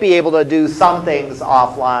might be able to do some things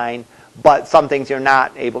offline, but some things you're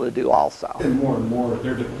not able to do also. And more,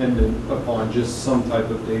 they're dependent upon just some type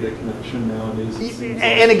of data connection nowadays. It seems like.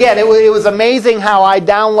 And again, it was amazing how I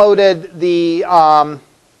downloaded the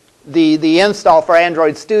install for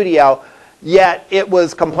Android Studio, yet it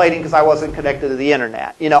was complaining because I wasn't connected to the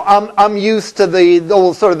internet. I'm used to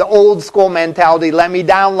the old school mentality. Let me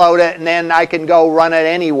download it and then I can go run it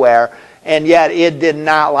anywhere. And yet it did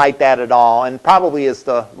not like that at all, and probably is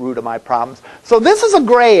the root of my problems. So this is a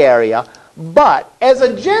gray area, but as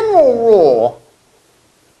a general rule,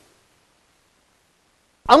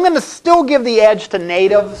 I'm going to still give the edge to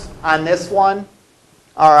natives on this one.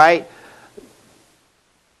 All right.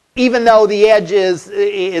 Even though the edge it's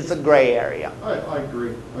a gray area. I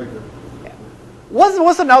agree. Yeah.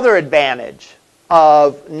 What's another advantage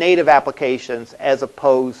of native applications as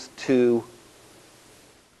opposed to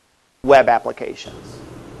web applications?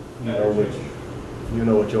 You know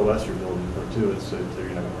which OS you're building for too, so you're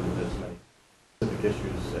not going to run into as many specific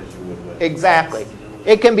issues as you would with. Exactly.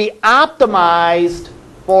 It can be optimized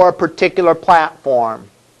for a particular platform.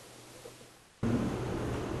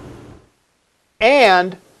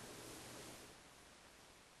 And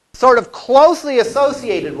sort of closely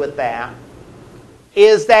associated with that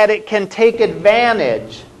is that it can take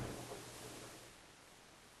advantage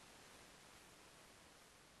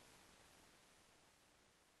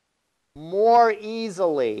more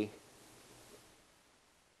easily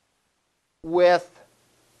with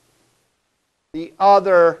the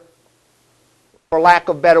other, for lack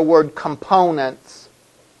of a better word, components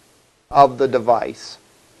of the device.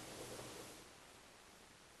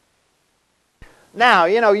 Now,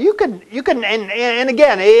 you can, and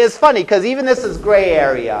again, it is funny because even this is gray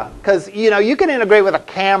area because, you can integrate with a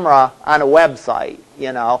camera on a website,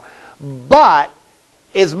 but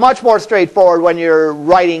it's much more straightforward when you're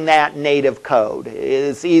writing that native code.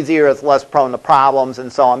 It's easier, it's less prone to problems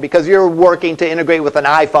and so on because you're working to integrate with an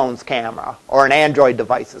iPhone's camera or an Android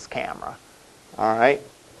device's camera. All right?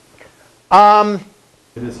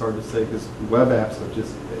 It is hard to say because web apps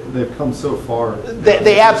they've come so far.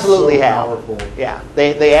 They absolutely so have. Powerful. Yeah,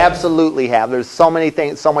 they absolutely have. There's so many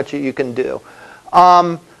things, so much you can do.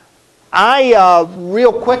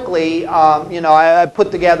 Real quickly, I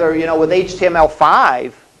put together, with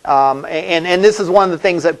HTML5, and this is one of the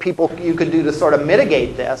things that you could do to sort of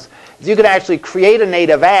mitigate this, is you could actually create a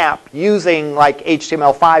native app using like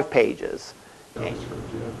HTML5 pages.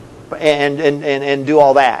 And do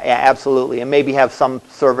all that, yeah, absolutely, and maybe have some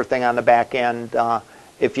server thing on the back end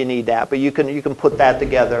if you need that. But you can put that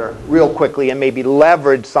together real quickly and maybe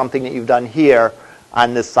leverage something that you've done here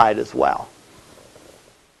on this side as well.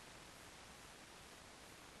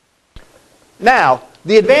 Now,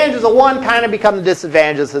 the advantages of one kind of become the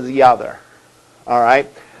disadvantages of the other. All right,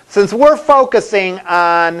 since we're focusing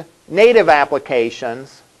on native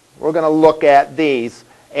applications, we're going to look at these,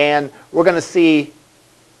 and we're going to see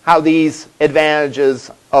how these advantages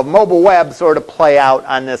of mobile web sort of play out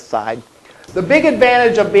on this side. The big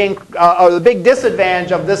advantage of or the big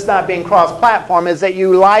disadvantage of this not being cross-platform is that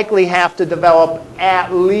you likely have to develop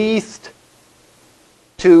at least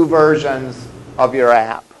 2 versions of your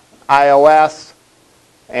app, iOS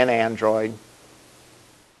and Android.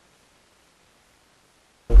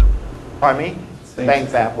 Pardon me?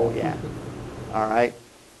 Thanks, Apple, yeah. All right.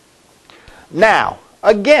 Now,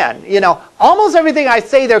 again, almost everything I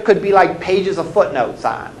say there could be like pages of footnotes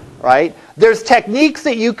on, right? There's techniques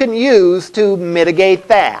that you can use to mitigate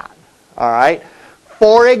that, all right?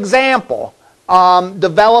 For example,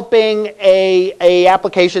 developing a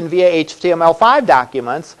application via HTML5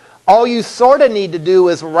 documents, all you sort of need to do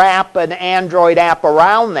is wrap an Android app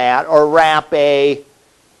around that or wrap a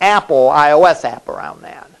Apple iOS app around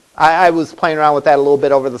that. I was playing around with that a little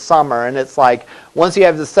bit over the summer, and it's like once you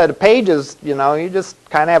have this set of pages, you just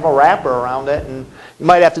kind of have a wrapper around it, and you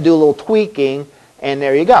might have to do a little tweaking, and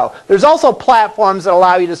there you go. There's also platforms that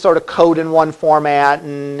allow you to sort of code in one format,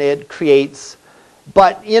 and it creates,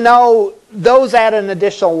 but those add an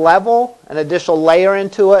additional level, an additional layer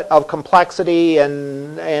into it of complexity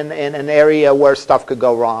and an area where stuff could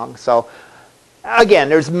go wrong. So again,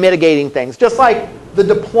 there's mitigating things, just like the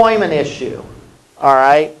deployment issue, all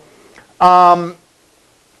right?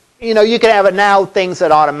 You can have it now, things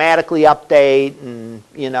that automatically update, and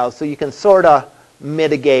so you can sort of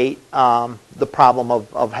mitigate the problem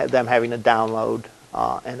of them having to download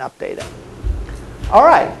and update it. All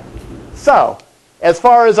right. So as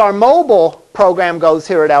far as our mobile program goes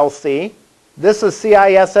here at LC, this is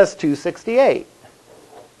CISS268,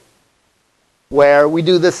 where we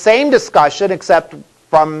do the same discussion, except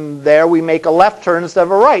from there we make a left turn instead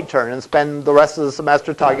of a right turn and spend the rest of the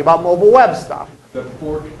semester talking about mobile web stuff. The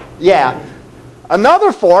fork? Yeah.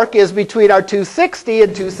 Another fork is between our 260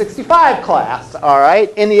 and 265 class. All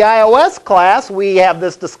right. In the iOS class, we have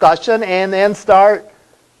this discussion and then start,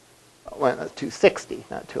 well, 260,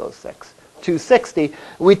 not 206. 260,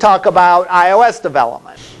 we talk about iOS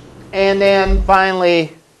development. And then finally,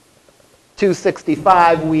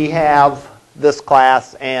 265, we have this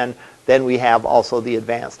class, and then we have also the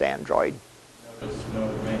advanced Android. No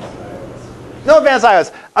advanced iOS. No advanced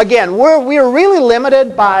iOS. Again, we're really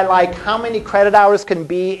limited by like how many credit hours can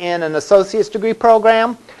be in an associate's degree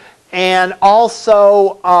program, and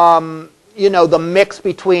also the mix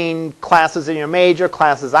between classes in your major,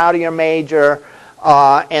 classes out of your major,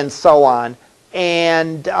 and so on.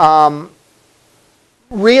 And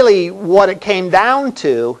really what it came down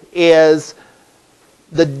to is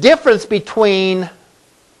the difference between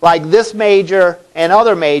like this major and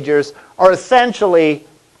other majors are essentially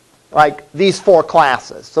like these 4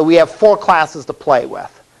 classes. So we have 4 classes to play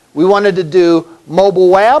with. We wanted to do mobile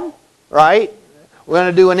web, right? We're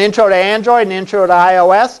going to do an intro to Android, an intro to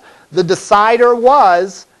iOS. The decider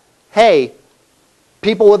was, hey,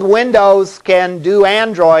 people with Windows can do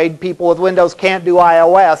Android, people with Windows can't do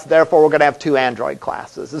iOS, therefore we're going to have 2 Android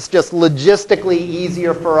classes. It's just logistically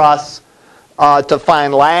easier for us to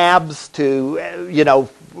find labs, to,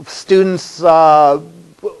 students,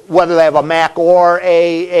 whether they have a Mac or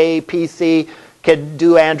a PC, can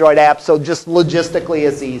do Android apps, so just logistically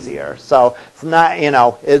it's easier. So it's not,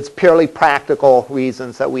 it's purely practical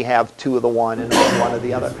reasons that we have 2 of the one and 1 of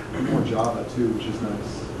the other. More Java too, which is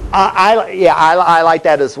nice. I like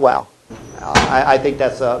that as well. I think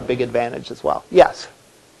that's a big advantage as well. Yes?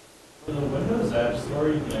 For the Windows apps,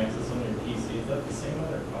 store you can access on your PC. Is that the same on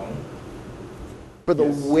your phone? For the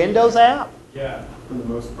Yes. Windows app? Yeah. For the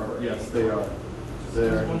most part, yes, they are. Just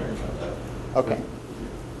They're- wondering about that. Okay.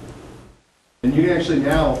 And you can actually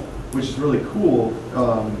now, which is really cool,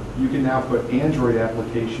 you can now put Android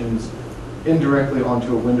applications indirectly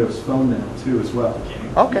onto a Windows phone now too as well.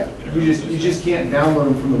 Okay. You just can't download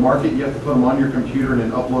them from the market. You have to put them on your computer and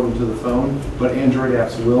then upload them to the phone. But Android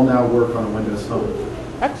apps will now work on a Windows phone.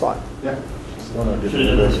 Excellent. Yeah. One of the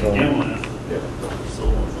Windows phone.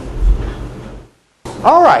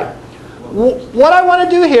 All right. What I want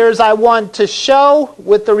to do here is I want to show,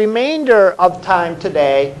 with the remainder of time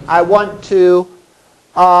today, I want to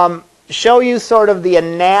show you sort of the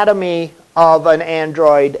anatomy of an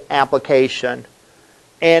Android application,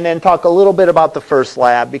 and then talk a little bit about the first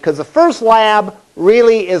lab, because the first lab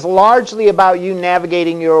really is largely about you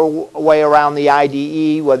navigating your way around the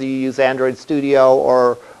IDE, whether you use Android Studio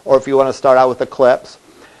or if you want to start out with Eclipse,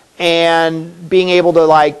 and being able to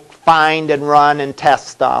like find and run and test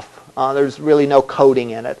stuff. There's really no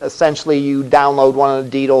coding in it. Essentially, you download one of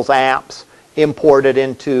the Deedles apps, import it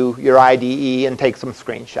into your IDE, and take some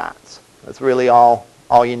screenshots. That's really all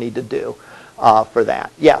you need to do for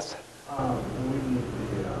that. Yes? We need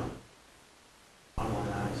the online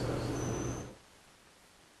access.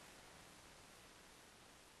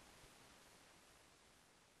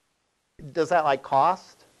 Does that like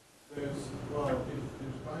cost? There's buying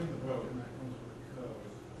the book, and that comes with a code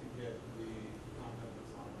to get the content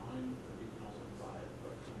that's online, but you can also buy it for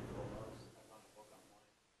like $24. I found the book online.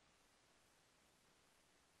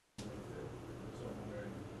 So I'm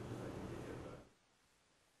wondering if I can get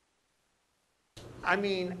that. I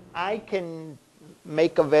mean, I can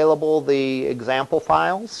make available the example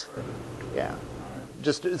files. Yeah.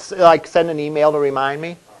 Just like send an email to remind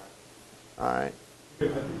me. All right. I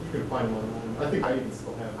think you can find them online. I think I even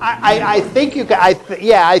still have them. I think you can. I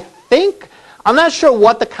think. I'm not sure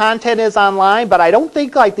what the content is online, but I don't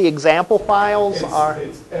think like the example files are.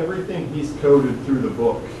 It's everything he's coded through the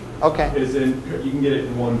book. Okay. Is in, you can get it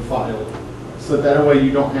in one file. So that way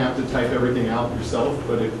you don't have to type everything out yourself,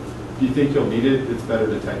 but if you think you'll need it, it's better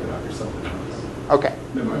to type it out yourself. Okay.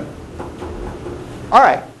 Never mind. All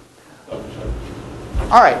right.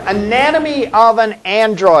 All right. Anatomy of an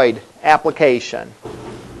Android application.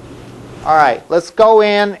 All right. Let's go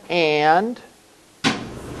in and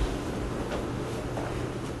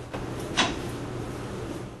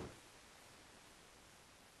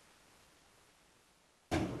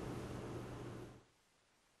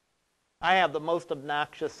I have the most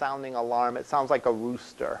obnoxious sounding alarm. It sounds like a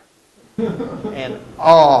rooster. And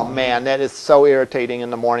oh man, that is so irritating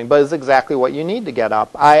in the morning. But it's exactly what you need to get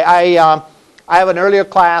up. I have an earlier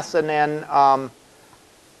class, and then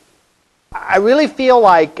I really feel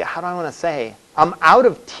like, how do I want to say, I'm out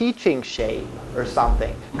of teaching shape or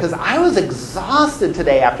something, because I was exhausted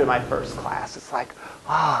today after my first class. It's like,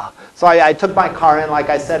 So I took my car in, like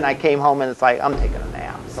I said, and I came home, and it's like, I'm taking a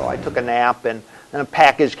nap. So I took a nap, and then a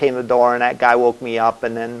package came to the door, and that guy woke me up,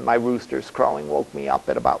 and then my roosters crowing woke me up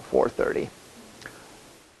at about 4:30.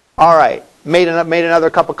 All right, made another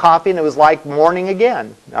cup of coffee, and it was like morning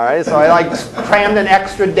again. All right, so I like crammed an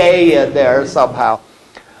extra day in there somehow.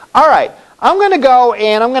 All right, I'm going to go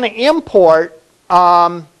and I'm going to import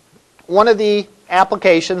one of the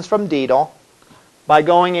applications from Deedle by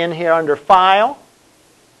going in here under File,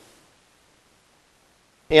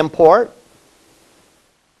 Import.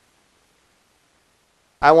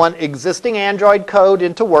 I want existing Android code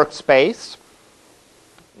into Workspace.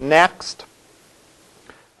 Next.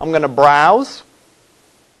 I'm going to browse.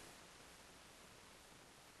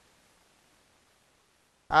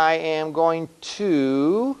 I am going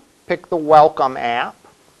to pick the Welcome app.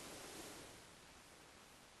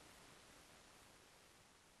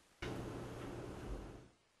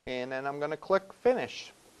 And then I'm going to click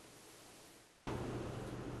Finish.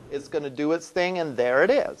 It's going to do its thing, and there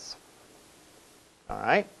it is. All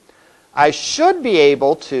right. I should be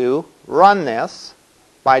able to run this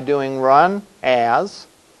by doing Run As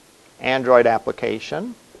Android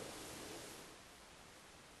Application.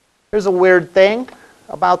 Here's a weird thing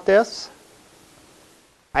about this.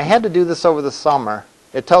 I had to do this over the summer.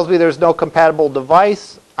 It tells me there's no compatible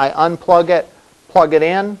device. I unplug it, plug it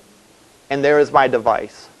in, and there is my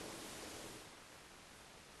device.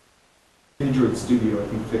 Android Studio, I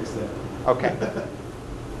think, fixed that. Okay.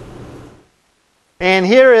 And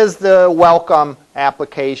here is the Welcome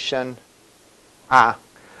application,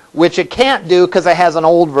 which it can't do because it has an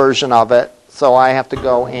old version of it. So I have to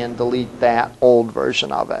go and delete that old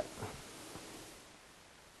version of it.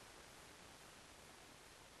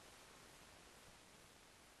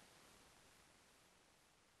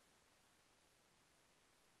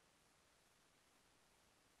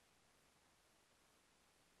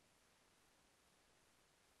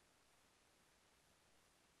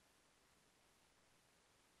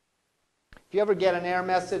 If you ever get an error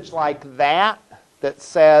message like that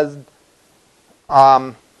says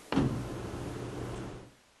that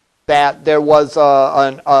there was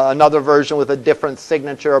another version with a different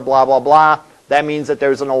signature, blah, blah, blah, that means that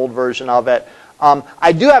there's an old version of it.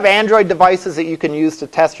 I do have Android devices that you can use to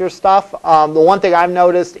test your stuff. The one thing I've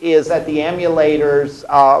noticed is that the emulators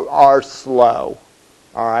are slow.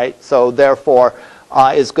 All right, so therefore,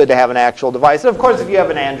 it's good to have an actual device. And of course, if you have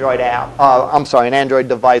an Android an Android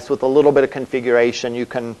device with a little bit of configuration, you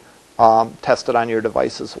can test it on your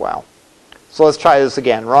device as well. So let's try this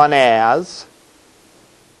again. Run as.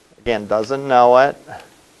 Again, doesn't know it.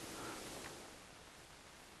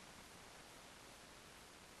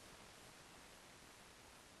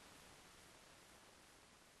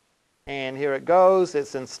 And here it goes.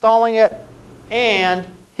 It's installing it. And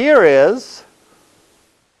here is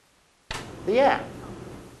the app.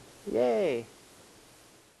 Yay.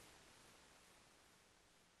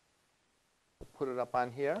 Put it up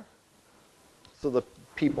on here so the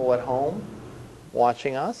people at home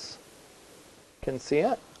watching us can see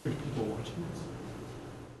it. People watching this?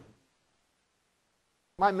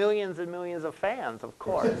 My millions and millions of fans, of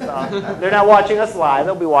course. They're not watching us live.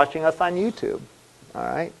 They'll be watching us on YouTube. All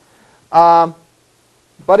right.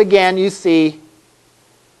 But again, you see,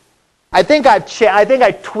 I think I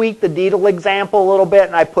tweaked the Deedle example a little bit,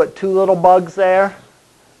 and I put 2 little bugs there.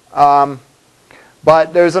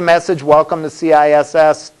 But there's a message, welcome to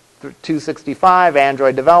CISS265,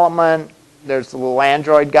 Android development. There's the little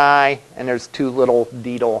Android guy, and there's 2 little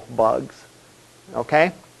Deedle bugs.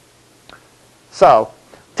 Okay? So,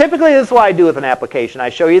 typically this is what I do with an application. I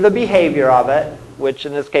show you the behavior of it, which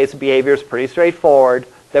in this case the behavior is pretty straightforward.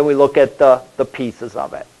 Then we look at the pieces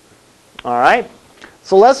of it. All right?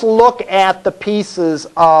 So let's look at the pieces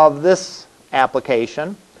of this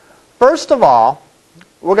application. First of all,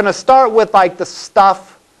 we're going to start with like the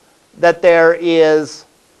stuff that there is.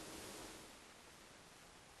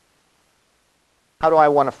 How do I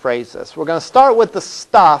want to phrase this? We're going to start with the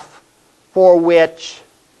stuff for which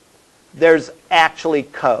there's actually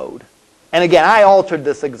code. And again, I altered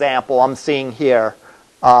this example I'm seeing here.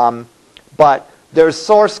 But there's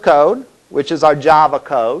source code, which is our Java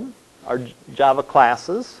code, our Java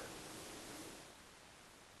classes.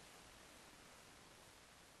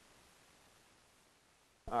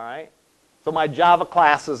 All right. So my Java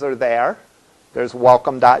classes are there. There's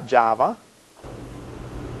welcome.java.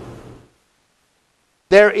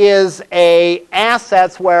 There is a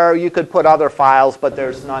assets where you could put other files, but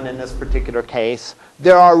there's none in this particular case.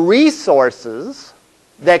 There are resources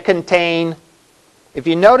that contain, if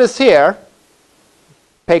you notice here,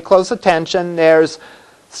 pay close attention, there's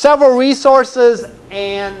several resources,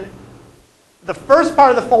 and the first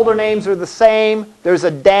part of the folder names are the same. There's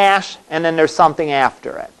a dash, and then there's something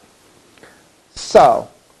after it. So,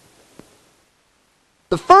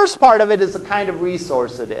 the first part of it is the kind of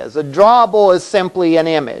resource it is. A drawable is simply an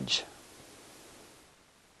image.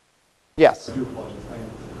 Yes? I do apologize.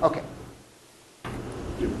 Okay.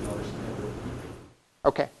 Do understand it.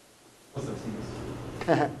 Okay.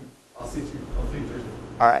 I'll see you Thursday.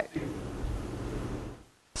 All right.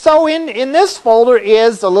 So in this folder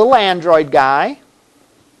is the little Android guy,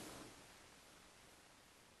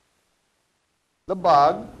 the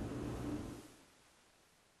bug,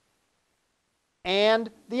 and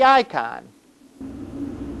the icon.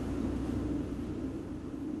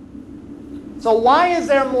 So why is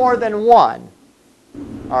there more than one?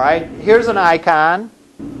 All right, here's an icon.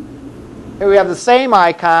 Here we have the same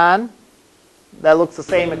icon that looks the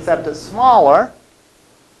same except it's smaller.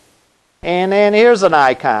 And then here's an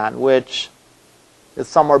icon, which is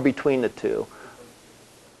somewhere between the two.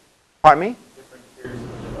 Pardon me?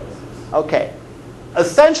 Okay.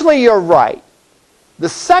 Essentially, you're right. The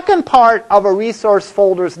second part of a resource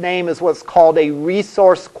folder's name is what's called a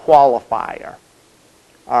resource qualifier.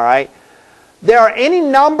 All right? There are any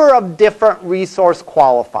number of different resource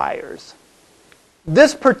qualifiers.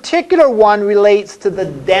 This particular one relates to the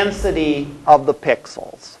density of the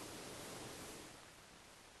pixels.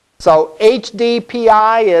 So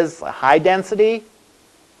HDPI is high density,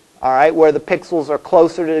 all right, where the pixels are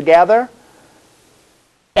closer together.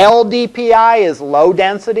 LDPI is low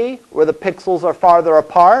density, where the pixels are farther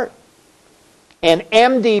apart. And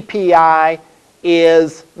MDPI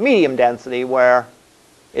is medium density, where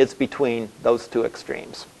it's between those two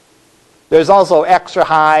extremes. There's also extra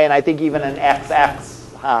high, and I think even an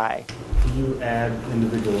XX high. Do you add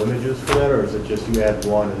individual images for that, or is it just you add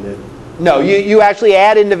one and then? No, you actually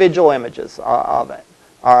add individual images of it.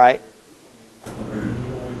 All right.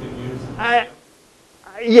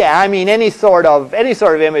 Yeah, I mean any sort of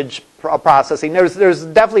image processing. There's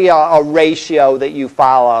definitely a ratio that you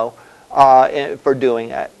follow. for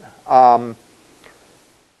doing it. Trying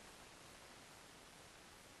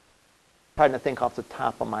to think off the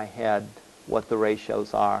top of my head what the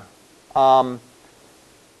ratios are.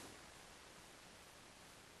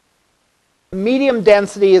 Medium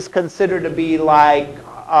density is considered to be like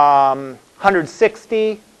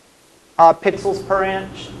 160 pixels per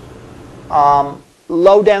inch.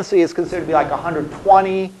 Low density is considered to be like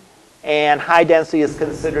 120, and high density is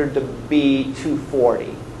considered to be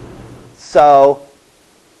 240. So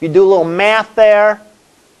if you do a little math there,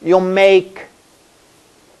 you'll make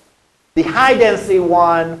the high density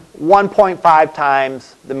one 1.5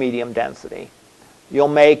 times the medium density. You'll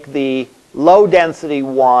make the low density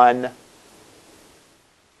one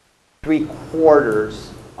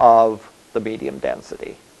 3/4 of the medium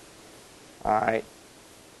density. All right.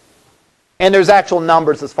 And there's actual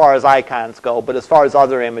numbers as far as icons go, but as far as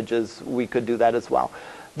other images, we could do that as well.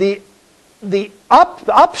 The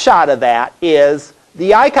upshot of that is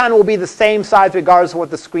the icon will be the same size regardless of what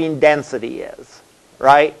the screen density is,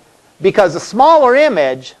 right? Because a smaller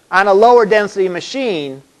image on a lower density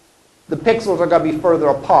machine, the pixels are going to be further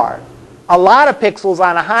apart. A lot of pixels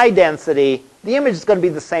on a high density, the image is going to be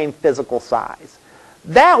the same physical size.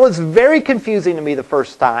 That was very confusing to me the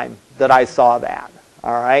first time that I saw that,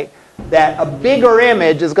 all right? That a bigger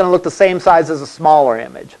image is going to look the same size as a smaller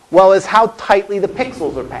image. Well, it's how tightly the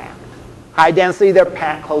pixels are packed. High density, they're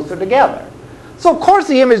packed closer together. So, of course,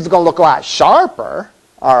 the image is going to look a lot sharper,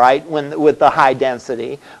 all right, with the high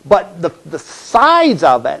density. But the size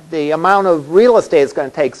of it, the amount of real estate it's going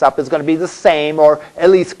to take up is going to be the same or at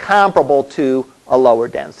least comparable to a lower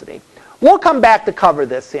density. We'll come back to cover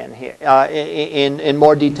this in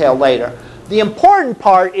more detail later. The important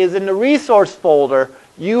part is in the resource folder,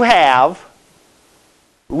 you have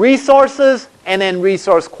resources and then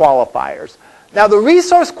resource qualifiers. Now, the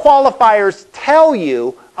resource qualifiers tell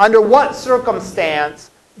you under what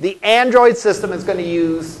circumstance the Android system is going to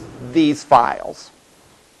use these files.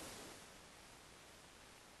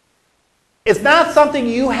 It's not something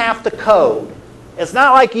you have to code. It's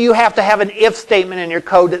not like you have to have an if statement in your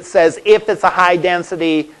code that says if it's a high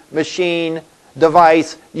density machine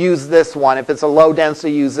device, use this one. If it's a low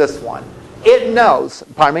density, use this one. It knows.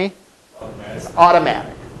 Pardon me? It's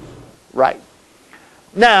automatic. Right.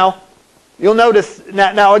 Now, you'll notice,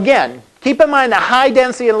 now again, keep in mind that high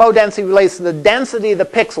density and low density relates to the density of the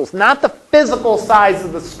pixels, not the physical size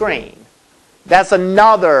of the screen. That's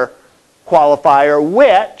another qualifier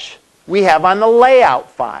which we have on the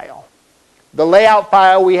layout file. The layout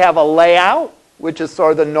file, we have a layout, which is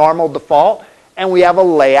sort of the normal default, and we have a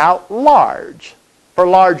layout large for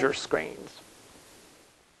larger screens.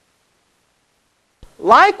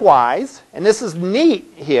 Likewise, and this is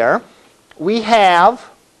neat here, we have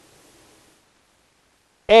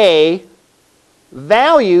a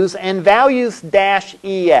values and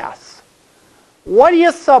values-es. What do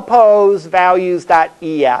you suppose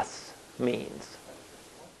values.es means?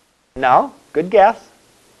 No? Good guess.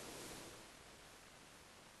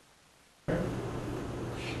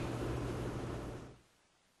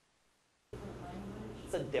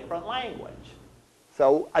 It's a different language.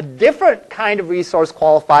 So a different kind of resource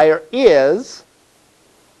qualifier is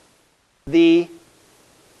the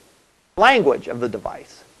language of the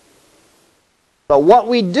device. So what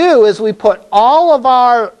we do is we put all of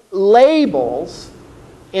our labels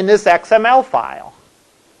in this XML file,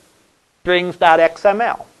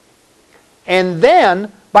 strings.xml. And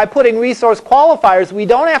then by putting resource qualifiers, we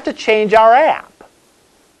don't have to change our app.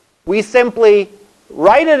 We simply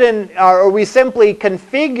write it in, or we simply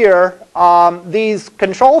configure these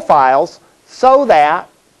control files so that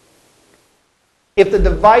if the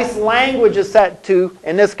device language is set to,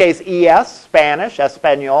 in this case, ES, Spanish,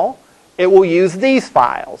 Espanol, it will use these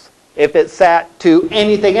files. If it's set to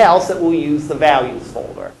anything else, it will use the values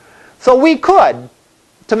folder. So we could,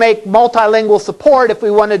 to make multilingual support, if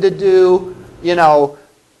we wanted to do, you know,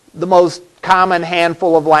 the most common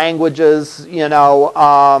handful of languages,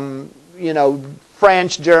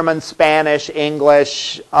 French, German, Spanish,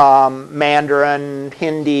 English, Mandarin,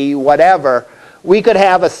 Hindi, whatever, we could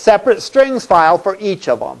have a separate strings file for each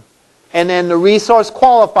of them. And then the resource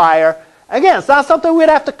qualifier, again, it's not something we'd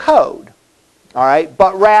have to code, all right,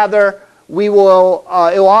 but rather we will,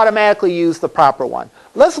 it will automatically use the proper one.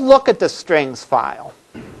 Let's look at the strings file.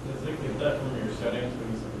 Does it get that from your settings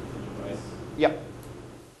when you set the device? Yep.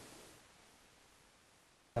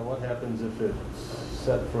 And what happens if it's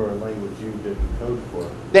set for a language you didn't code for?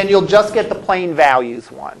 Then you'll just get the plain values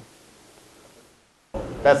one.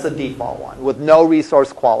 That's the default one with no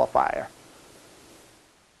resource qualifier.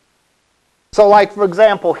 So like, for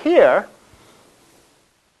example, here,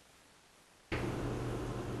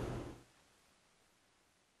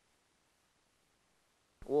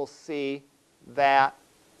 we'll see that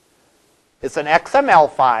it's an XML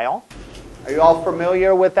file. Are you all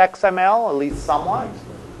familiar with XML, at least somewhat?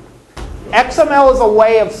 XML is a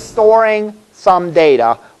way of storing some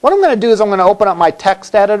data. What I'm going to do is I'm going to open up my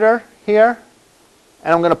text editor here,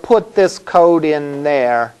 and I'm going to put this code in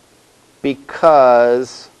there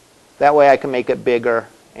because that way I can make it bigger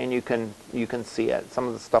and you can see it. Some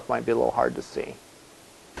of the stuff might be a little hard to see.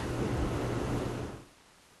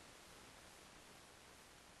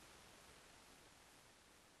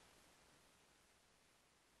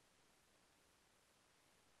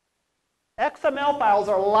 XML files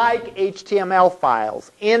are like HTML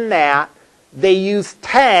files in that they use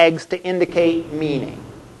tags to indicate meaning.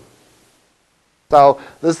 So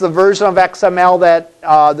this is the version of XML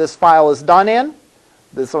that this file is done in.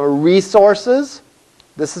 These are resources.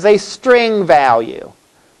 This is a string value.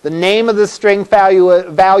 The name of the string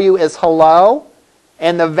value is hello,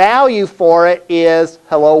 and the value for it is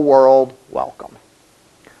hello world, welcome.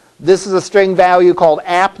 This is a string value called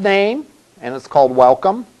app name, and it's called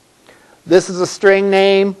welcome. This is a string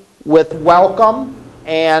name with welcome,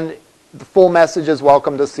 and the full message is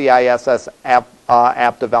welcome to CISS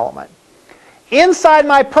app development. Inside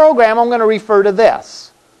my program, I'm going to refer to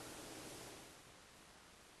this.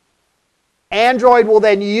 Android will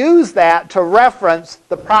then use that to reference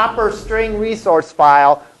the proper string resource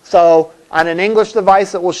file. So on an English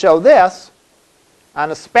device, it will show this.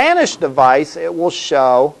 On a Spanish device, it will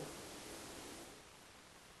show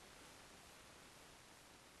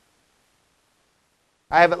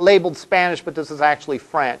I have it labeled Spanish, but this is actually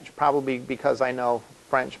French, probably because I know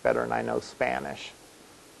French better than I know Spanish.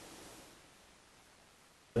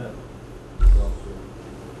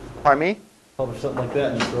 Pardon me? Publish something like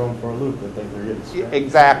that and just throw them for a loop and think they're getting scammed.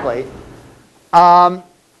 Exactly.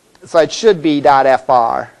 So it should be .fr.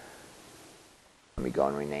 Let me go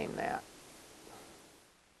and rename that.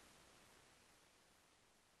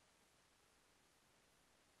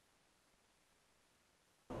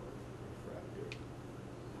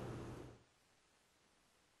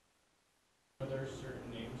 Are there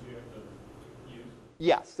certain names you have to use?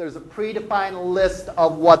 Yes, there's a predefined list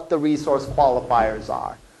of what the resource qualifiers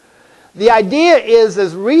are. The idea is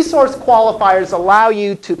resource qualifiers allow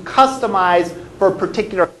you to customize for a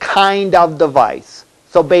particular kind of device.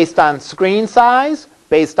 So based on screen size,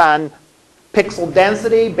 based on pixel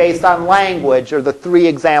density, based on language are the three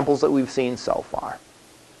examples that we've seen so far.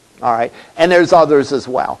 All right, and there's others as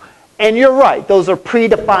well. And you're right, those are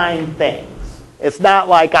predefined things. It's not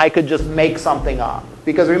like I could just make something up.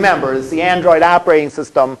 Because remember, it's the Android operating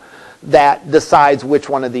system that decides which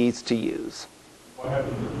one of these to use. What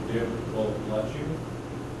happens if it will let you?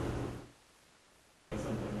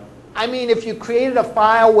 I mean, if you created a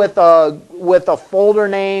file with a folder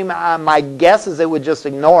name, my guess is it would just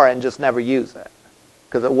ignore it and just never use it,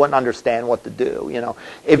 because it wouldn't understand what to do. You know,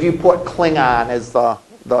 if you put Klingon as the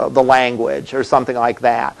language or something like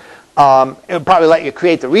that, it would probably let you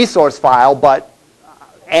create the resource file, but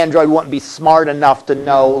Android wouldn't be smart enough to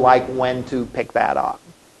know like when to pick that up.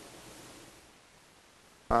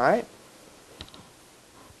 All right.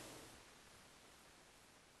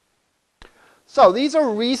 So these are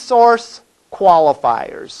resource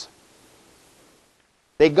qualifiers.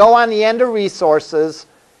 They go on the end of resources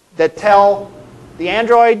that tell the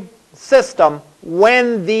Android system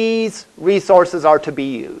when these resources are to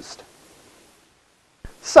be used.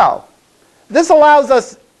 So this allows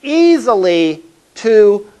us easily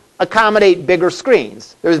to accommodate bigger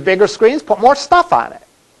screens. There's bigger screens, put more stuff on it,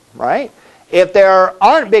 right? If there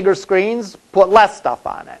aren't bigger screens, put less stuff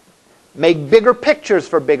on it. Make bigger pictures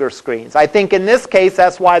for bigger screens. I think in this case,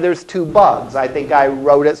 that's why there's 2 bugs. I think I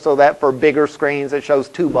wrote it so that for bigger screens, it shows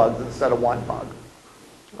 2 bugs instead of 1 bug.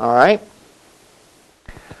 All right?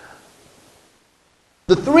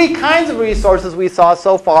 The 3 kinds of resources we saw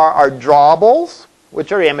so far are drawables,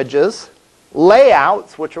 which are images,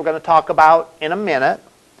 layouts, which we're going to talk about in a minute,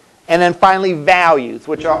 and then finally values,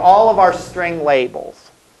 which are all of our string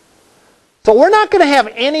labels. So we're not going to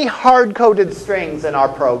have any hard-coded strings in our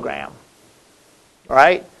program. All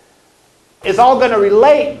right? It's all going to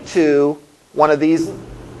relate to one of these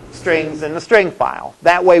strings in the string file.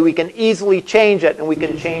 That way we can easily change it, and we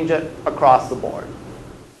can change it across the board.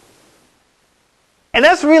 And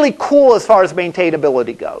that's really cool as far as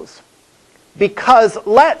maintainability goes. Because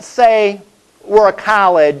let's say we're a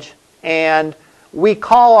college and we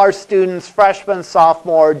call our students freshmen,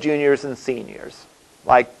 sophomore, juniors, and seniors,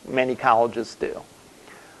 like many colleges do.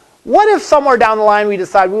 What if somewhere down the line we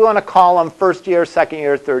decide we want to call them first year, second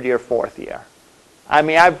year, third year, fourth year? I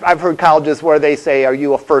mean, I've heard colleges where they say, are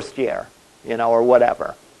you a first year? You know, or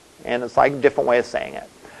whatever. And it's like a different way of saying it.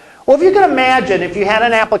 Well, if you can imagine, if you had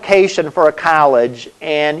an application for a college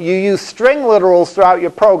and you use string literals throughout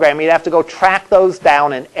your program, you'd have to go track those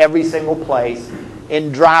down in every single place,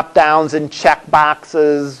 in drop downs, in check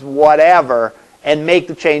boxes, whatever, and make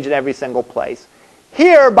the change in every single place.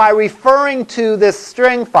 Here, by referring to this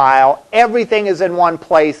string file, everything is in one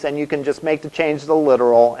place, and you can just make the change to the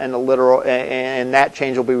literal, and that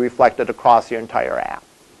change will be reflected across your entire app.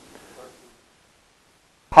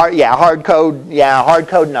 Hard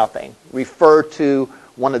code nothing. Refer to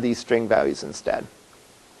one of these string values instead.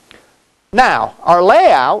 Now, our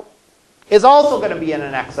layout is also going to be in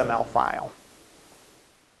an XML file.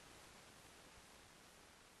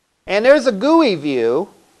 And there's a GUI view,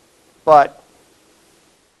 but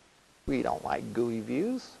we don't like GUI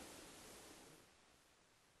views.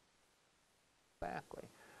 Exactly.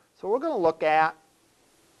 So we're going to look at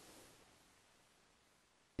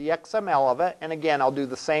the XML of it, and again, I'll do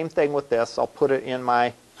the same thing with this. I'll put it in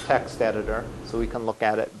my text editor so we can look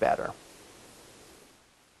at it better.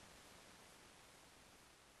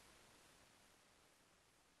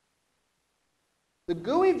 The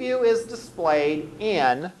GUI view is displayed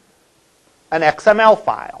in an XML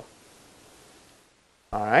file.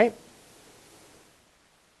 All right?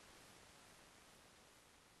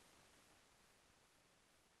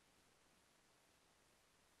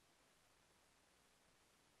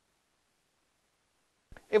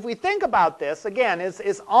 If we think about this, again,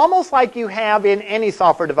 it's almost like you have in any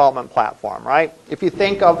software development platform, right? If you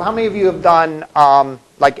think of, how many of you have done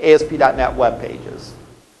like ASP.NET web pages?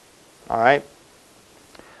 All right?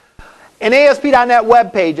 In ASP.NET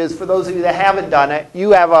web pages, for those of you that haven't done it,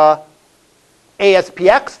 you have a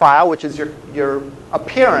ASPX file, which is your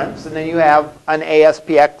appearance, and then you have an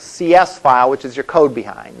ASPX CS file, which is your code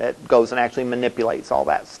behind that goes and actually manipulates all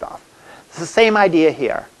that stuff. It's the same idea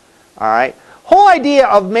here. All right? Whole idea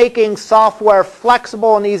of making software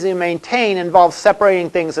flexible and easy to maintain involves separating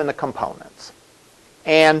things into components.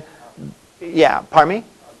 And yeah, pardon me?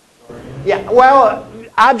 Yeah, well,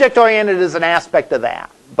 object-oriented is an aspect of that.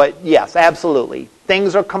 But yes, absolutely.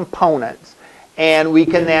 Things are components. And we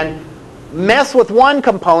can then mess with one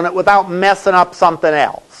component without messing up something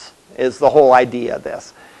else, is the whole idea of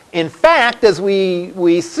this. In fact, as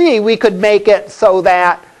we see, we could make it so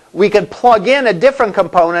that we could plug in a different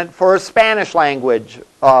component for a Spanish language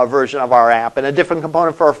version of our app, and a different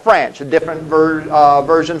component for a French, a different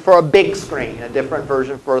version for a big screen, a different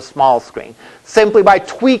version for a small screen. Simply by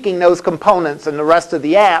tweaking those components, and the rest of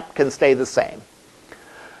the app can stay the same.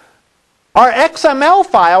 Our XML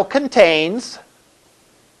file contains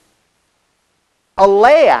a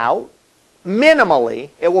layout. Minimally,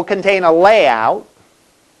 it will contain a layout.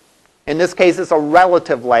 In this case, it's a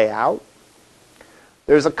relative layout.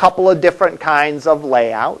 There's a couple of different kinds of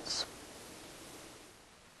layouts.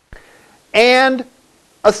 And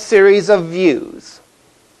a series of views.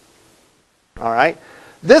 All right.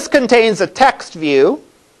 This contains a text view.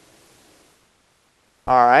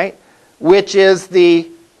 All right. Which is the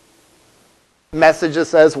message that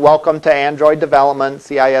says, "Welcome to Android Development,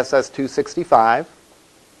 CISS265.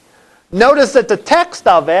 Notice that the text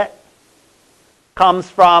of it comes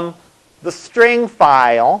from the string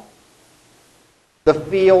file, the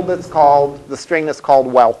field that's called, the string that's called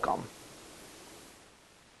welcome.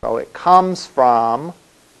 So it comes from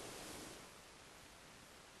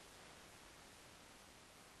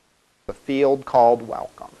the field called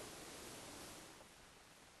welcome.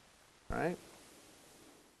 All right?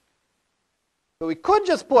 So we could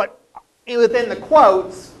just put within the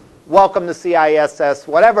quotes, welcome to CISS,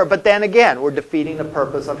 whatever, but then again, we're defeating the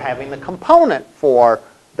purpose of having the component for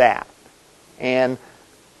that. And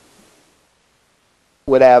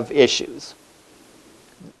would have issues.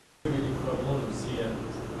 Equivalent of CN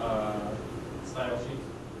style sheets.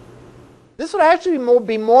 This would actually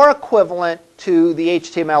be more equivalent to the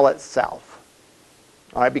HTML itself.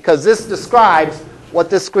 All right, because this describes what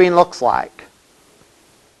this screen looks like.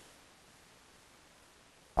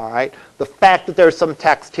 All right, the fact that there's some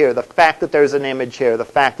text here, the fact that there's an image here, the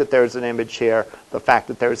fact that there's an image here, the fact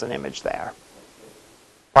that there's an image there.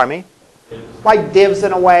 Pardon me? Like divs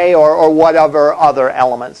in a way, or whatever other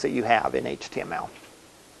elements that you have in HTML.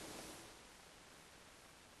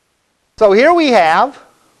 So here we have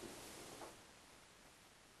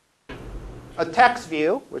a text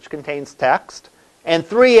view, which contains text, and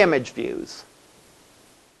 3 image views.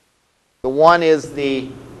 The one is the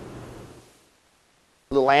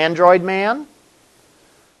little Android man.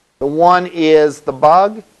 The one is the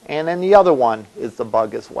bug, and then the other one is the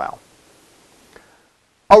bug as well.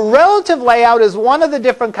 A relative layout is one of the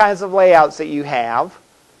different kinds of layouts that you have,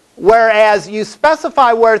 whereas you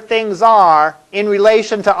specify where things are in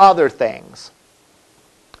relation to other things.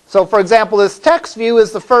 So for example, this text view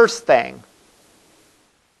is the first thing.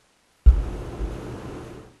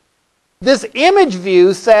 This image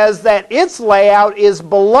view says that its layout is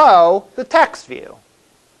below the text view.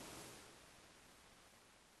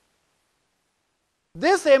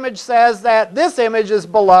 This image says that this image is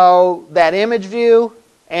below that image view,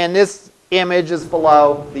 and this image is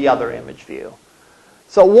below the other image view.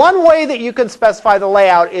 So one way that you can specify the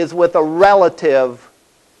layout is with a relative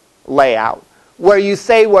layout, where you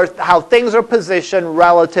say how things are positioned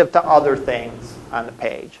relative to other things on the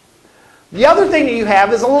page. The other thing that you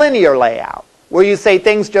have is a linear layout, where you say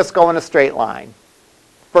things just go in a straight line.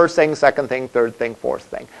 First thing, second thing, third thing, fourth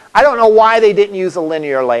thing. I don't know why they didn't use a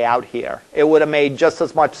linear layout here. It would have made just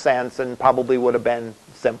as much sense and probably would have been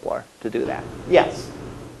simpler to do that. Yes?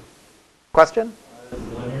 Question? Is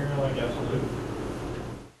linear like absolute?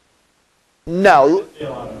 No. I see a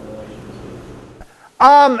lot of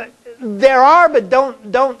relations. There are, but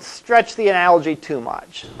don't stretch the analogy too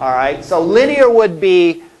much. All right. So linear would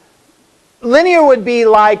be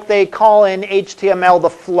like they call in HTML the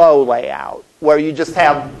flow layout, where you just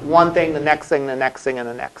have one thing, the next thing, the next thing, and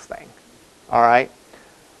the next thing. All right.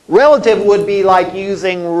 Relative would be like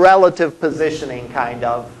using relative positioning, kind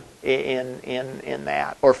of in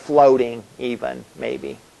that, or floating even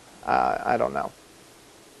maybe. I don't know.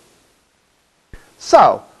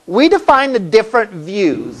 So we define the different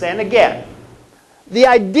views, and again, the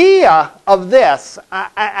idea of this,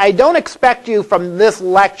 I don't expect you from this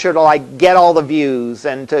lecture to like get all the views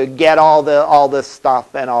and to get all this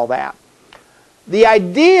stuff and all that. The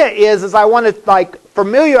idea is I want to like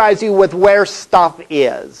familiarize you with where stuff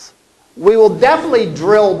is. We will definitely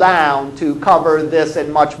drill down to cover this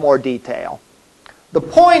in much more detail. The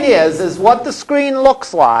point is what the screen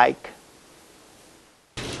looks like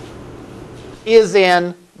is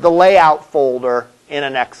in the layout folder in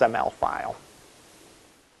an XML file.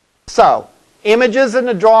 So, images in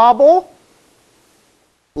the drawable,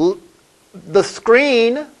 the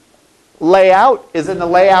screen layout is in the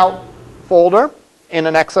layout folder in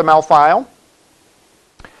an XML file.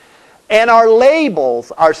 And our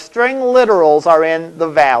labels, our string literals, are in the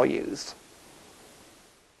values.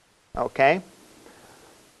 Okay?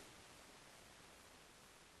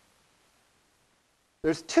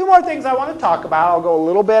 There's two more things I want to talk about. I'll go a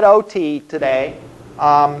little bit OT today,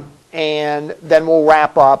 and then we'll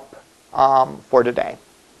wrap up for today.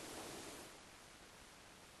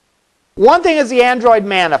 One thing is the Android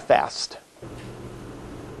manifest.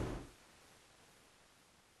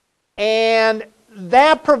 And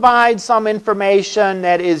that provides some information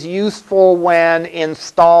that is useful when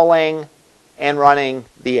installing and running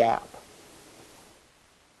the app.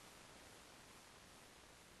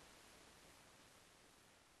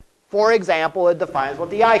 For example, it defines what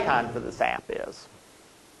the icon for this app is,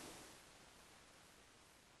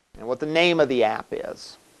 and what the name of the app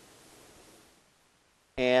is,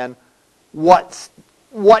 and what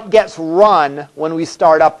gets run when we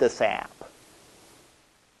start up this app.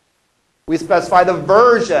 We specify the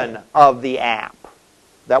version of the app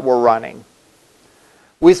that we're running.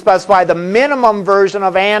 We specify the minimum version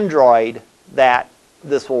of Android that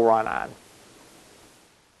this will run on.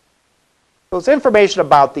 So it's information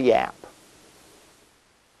about the app.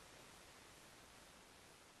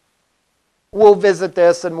 We'll visit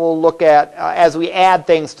this and we'll look at, as we add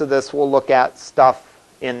things to this, we'll look at stuff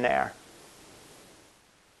in there.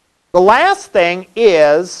 The last thing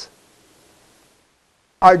is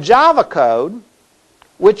our Java code,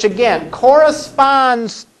 which again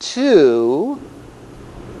corresponds to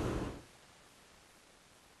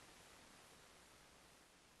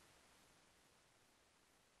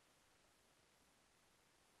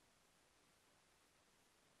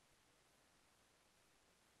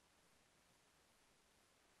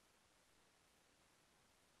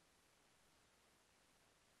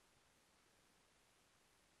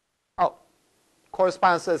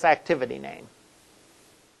corresponds to this activity name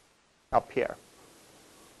up here.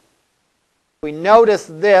 We notice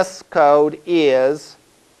this code is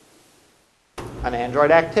an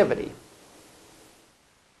Android activity.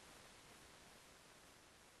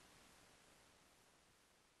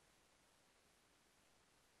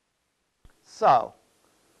 So,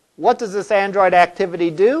 what does this Android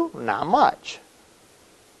activity do? Not much.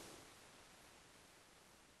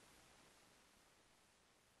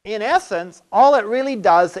 In essence, all it really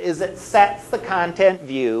does is it sets the content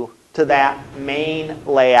view to that main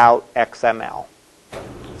layout XML.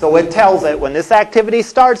 So it tells it, when this activity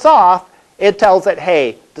starts off, it tells it,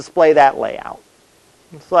 hey, display that layout.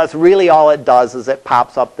 So that's really all it does, is it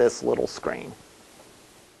pops up this little screen.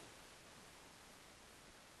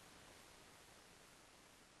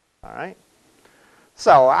 All right.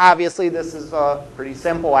 So obviously this is a pretty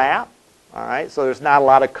simple app. All right, so there's not a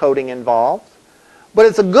lot of coding involved. But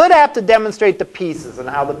it's a good app to demonstrate the pieces and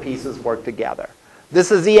how the pieces work together.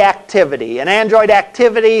 This is the activity. An Android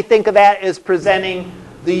activity, think of that as presenting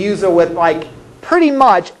the user with like pretty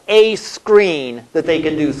much a screen that they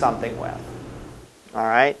can do something with. All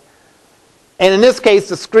right? And in this case,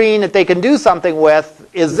 the screen that they can do something with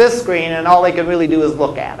is this screen, and all they can really do is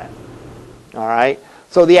look at it. All right?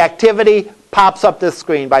 So the activity pops up this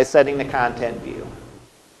screen by setting the content view.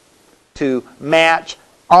 To match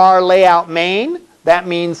our layout main, that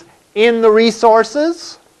means in the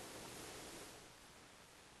resources,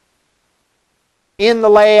 in the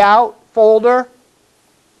layout folder,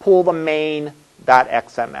 pull the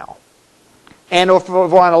main.xml. And if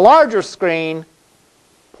we're on a larger screen,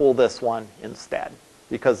 pull this one instead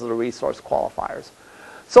because of the resource qualifiers.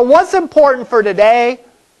 So what's important for today?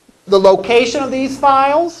 The location of these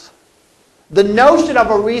files, the notion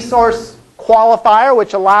of a resource qualifier,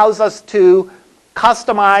 which allows us to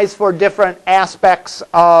customize for different aspects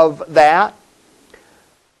of that,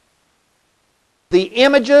 the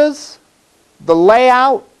images, the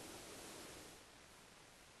layout,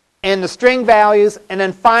 and the string values, and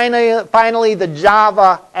then finally the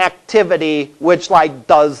Java activity, which like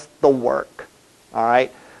does the work. All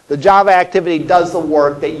right? The Java activity does the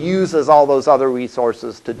work that uses all those other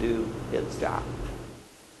resources to do its job.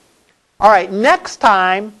 All right, next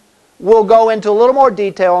time we'll go into a little more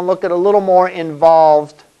detail and look at a little more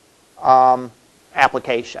involved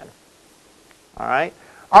application. All right?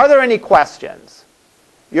 Are there any questions?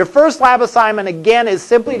 Your first lab assignment, again, is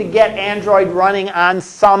simply to get Android running on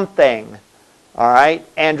something. All right?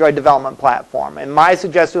 Android development platform. And my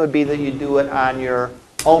suggestion would be that you do it on your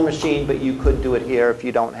own machine, but you could do it here if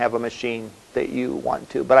you don't have a machine that you want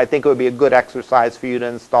to. But I think it would be a good exercise for you to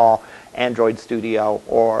install Android Studio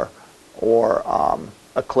or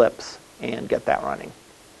Eclipse and get that running.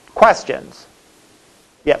 Questions?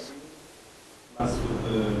 Yes? Mess with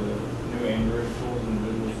the new Android tools in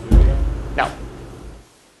Visual Studio? No.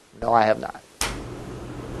 No, I have not.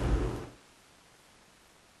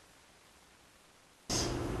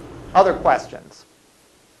 Other questions?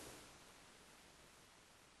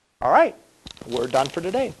 All right. We're done for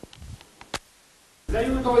today. Is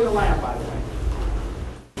anyone going to the lab, by the way?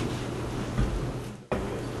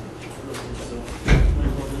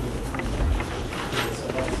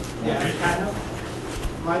 Yeah, kind of.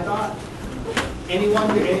 My thought.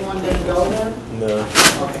 Anyone didn't go there? No.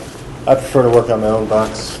 Okay. I prefer to work on my own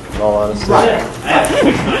box, in all honesty. Right. I have to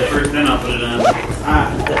fix mine first, then I'll put it on.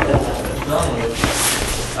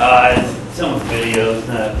 Some videos,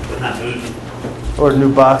 not booting. Or a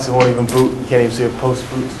new box, it won't even boot. You can't even see a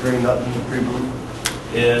post-boot screen, nothing, pre-boot.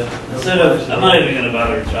 Yeah. Instead of, I'm not even gonna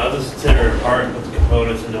bother. I'll just tear it apart and put the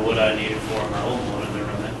components into what I need it for my old one and then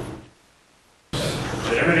run it.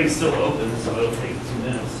 But everything's still open, so it'll take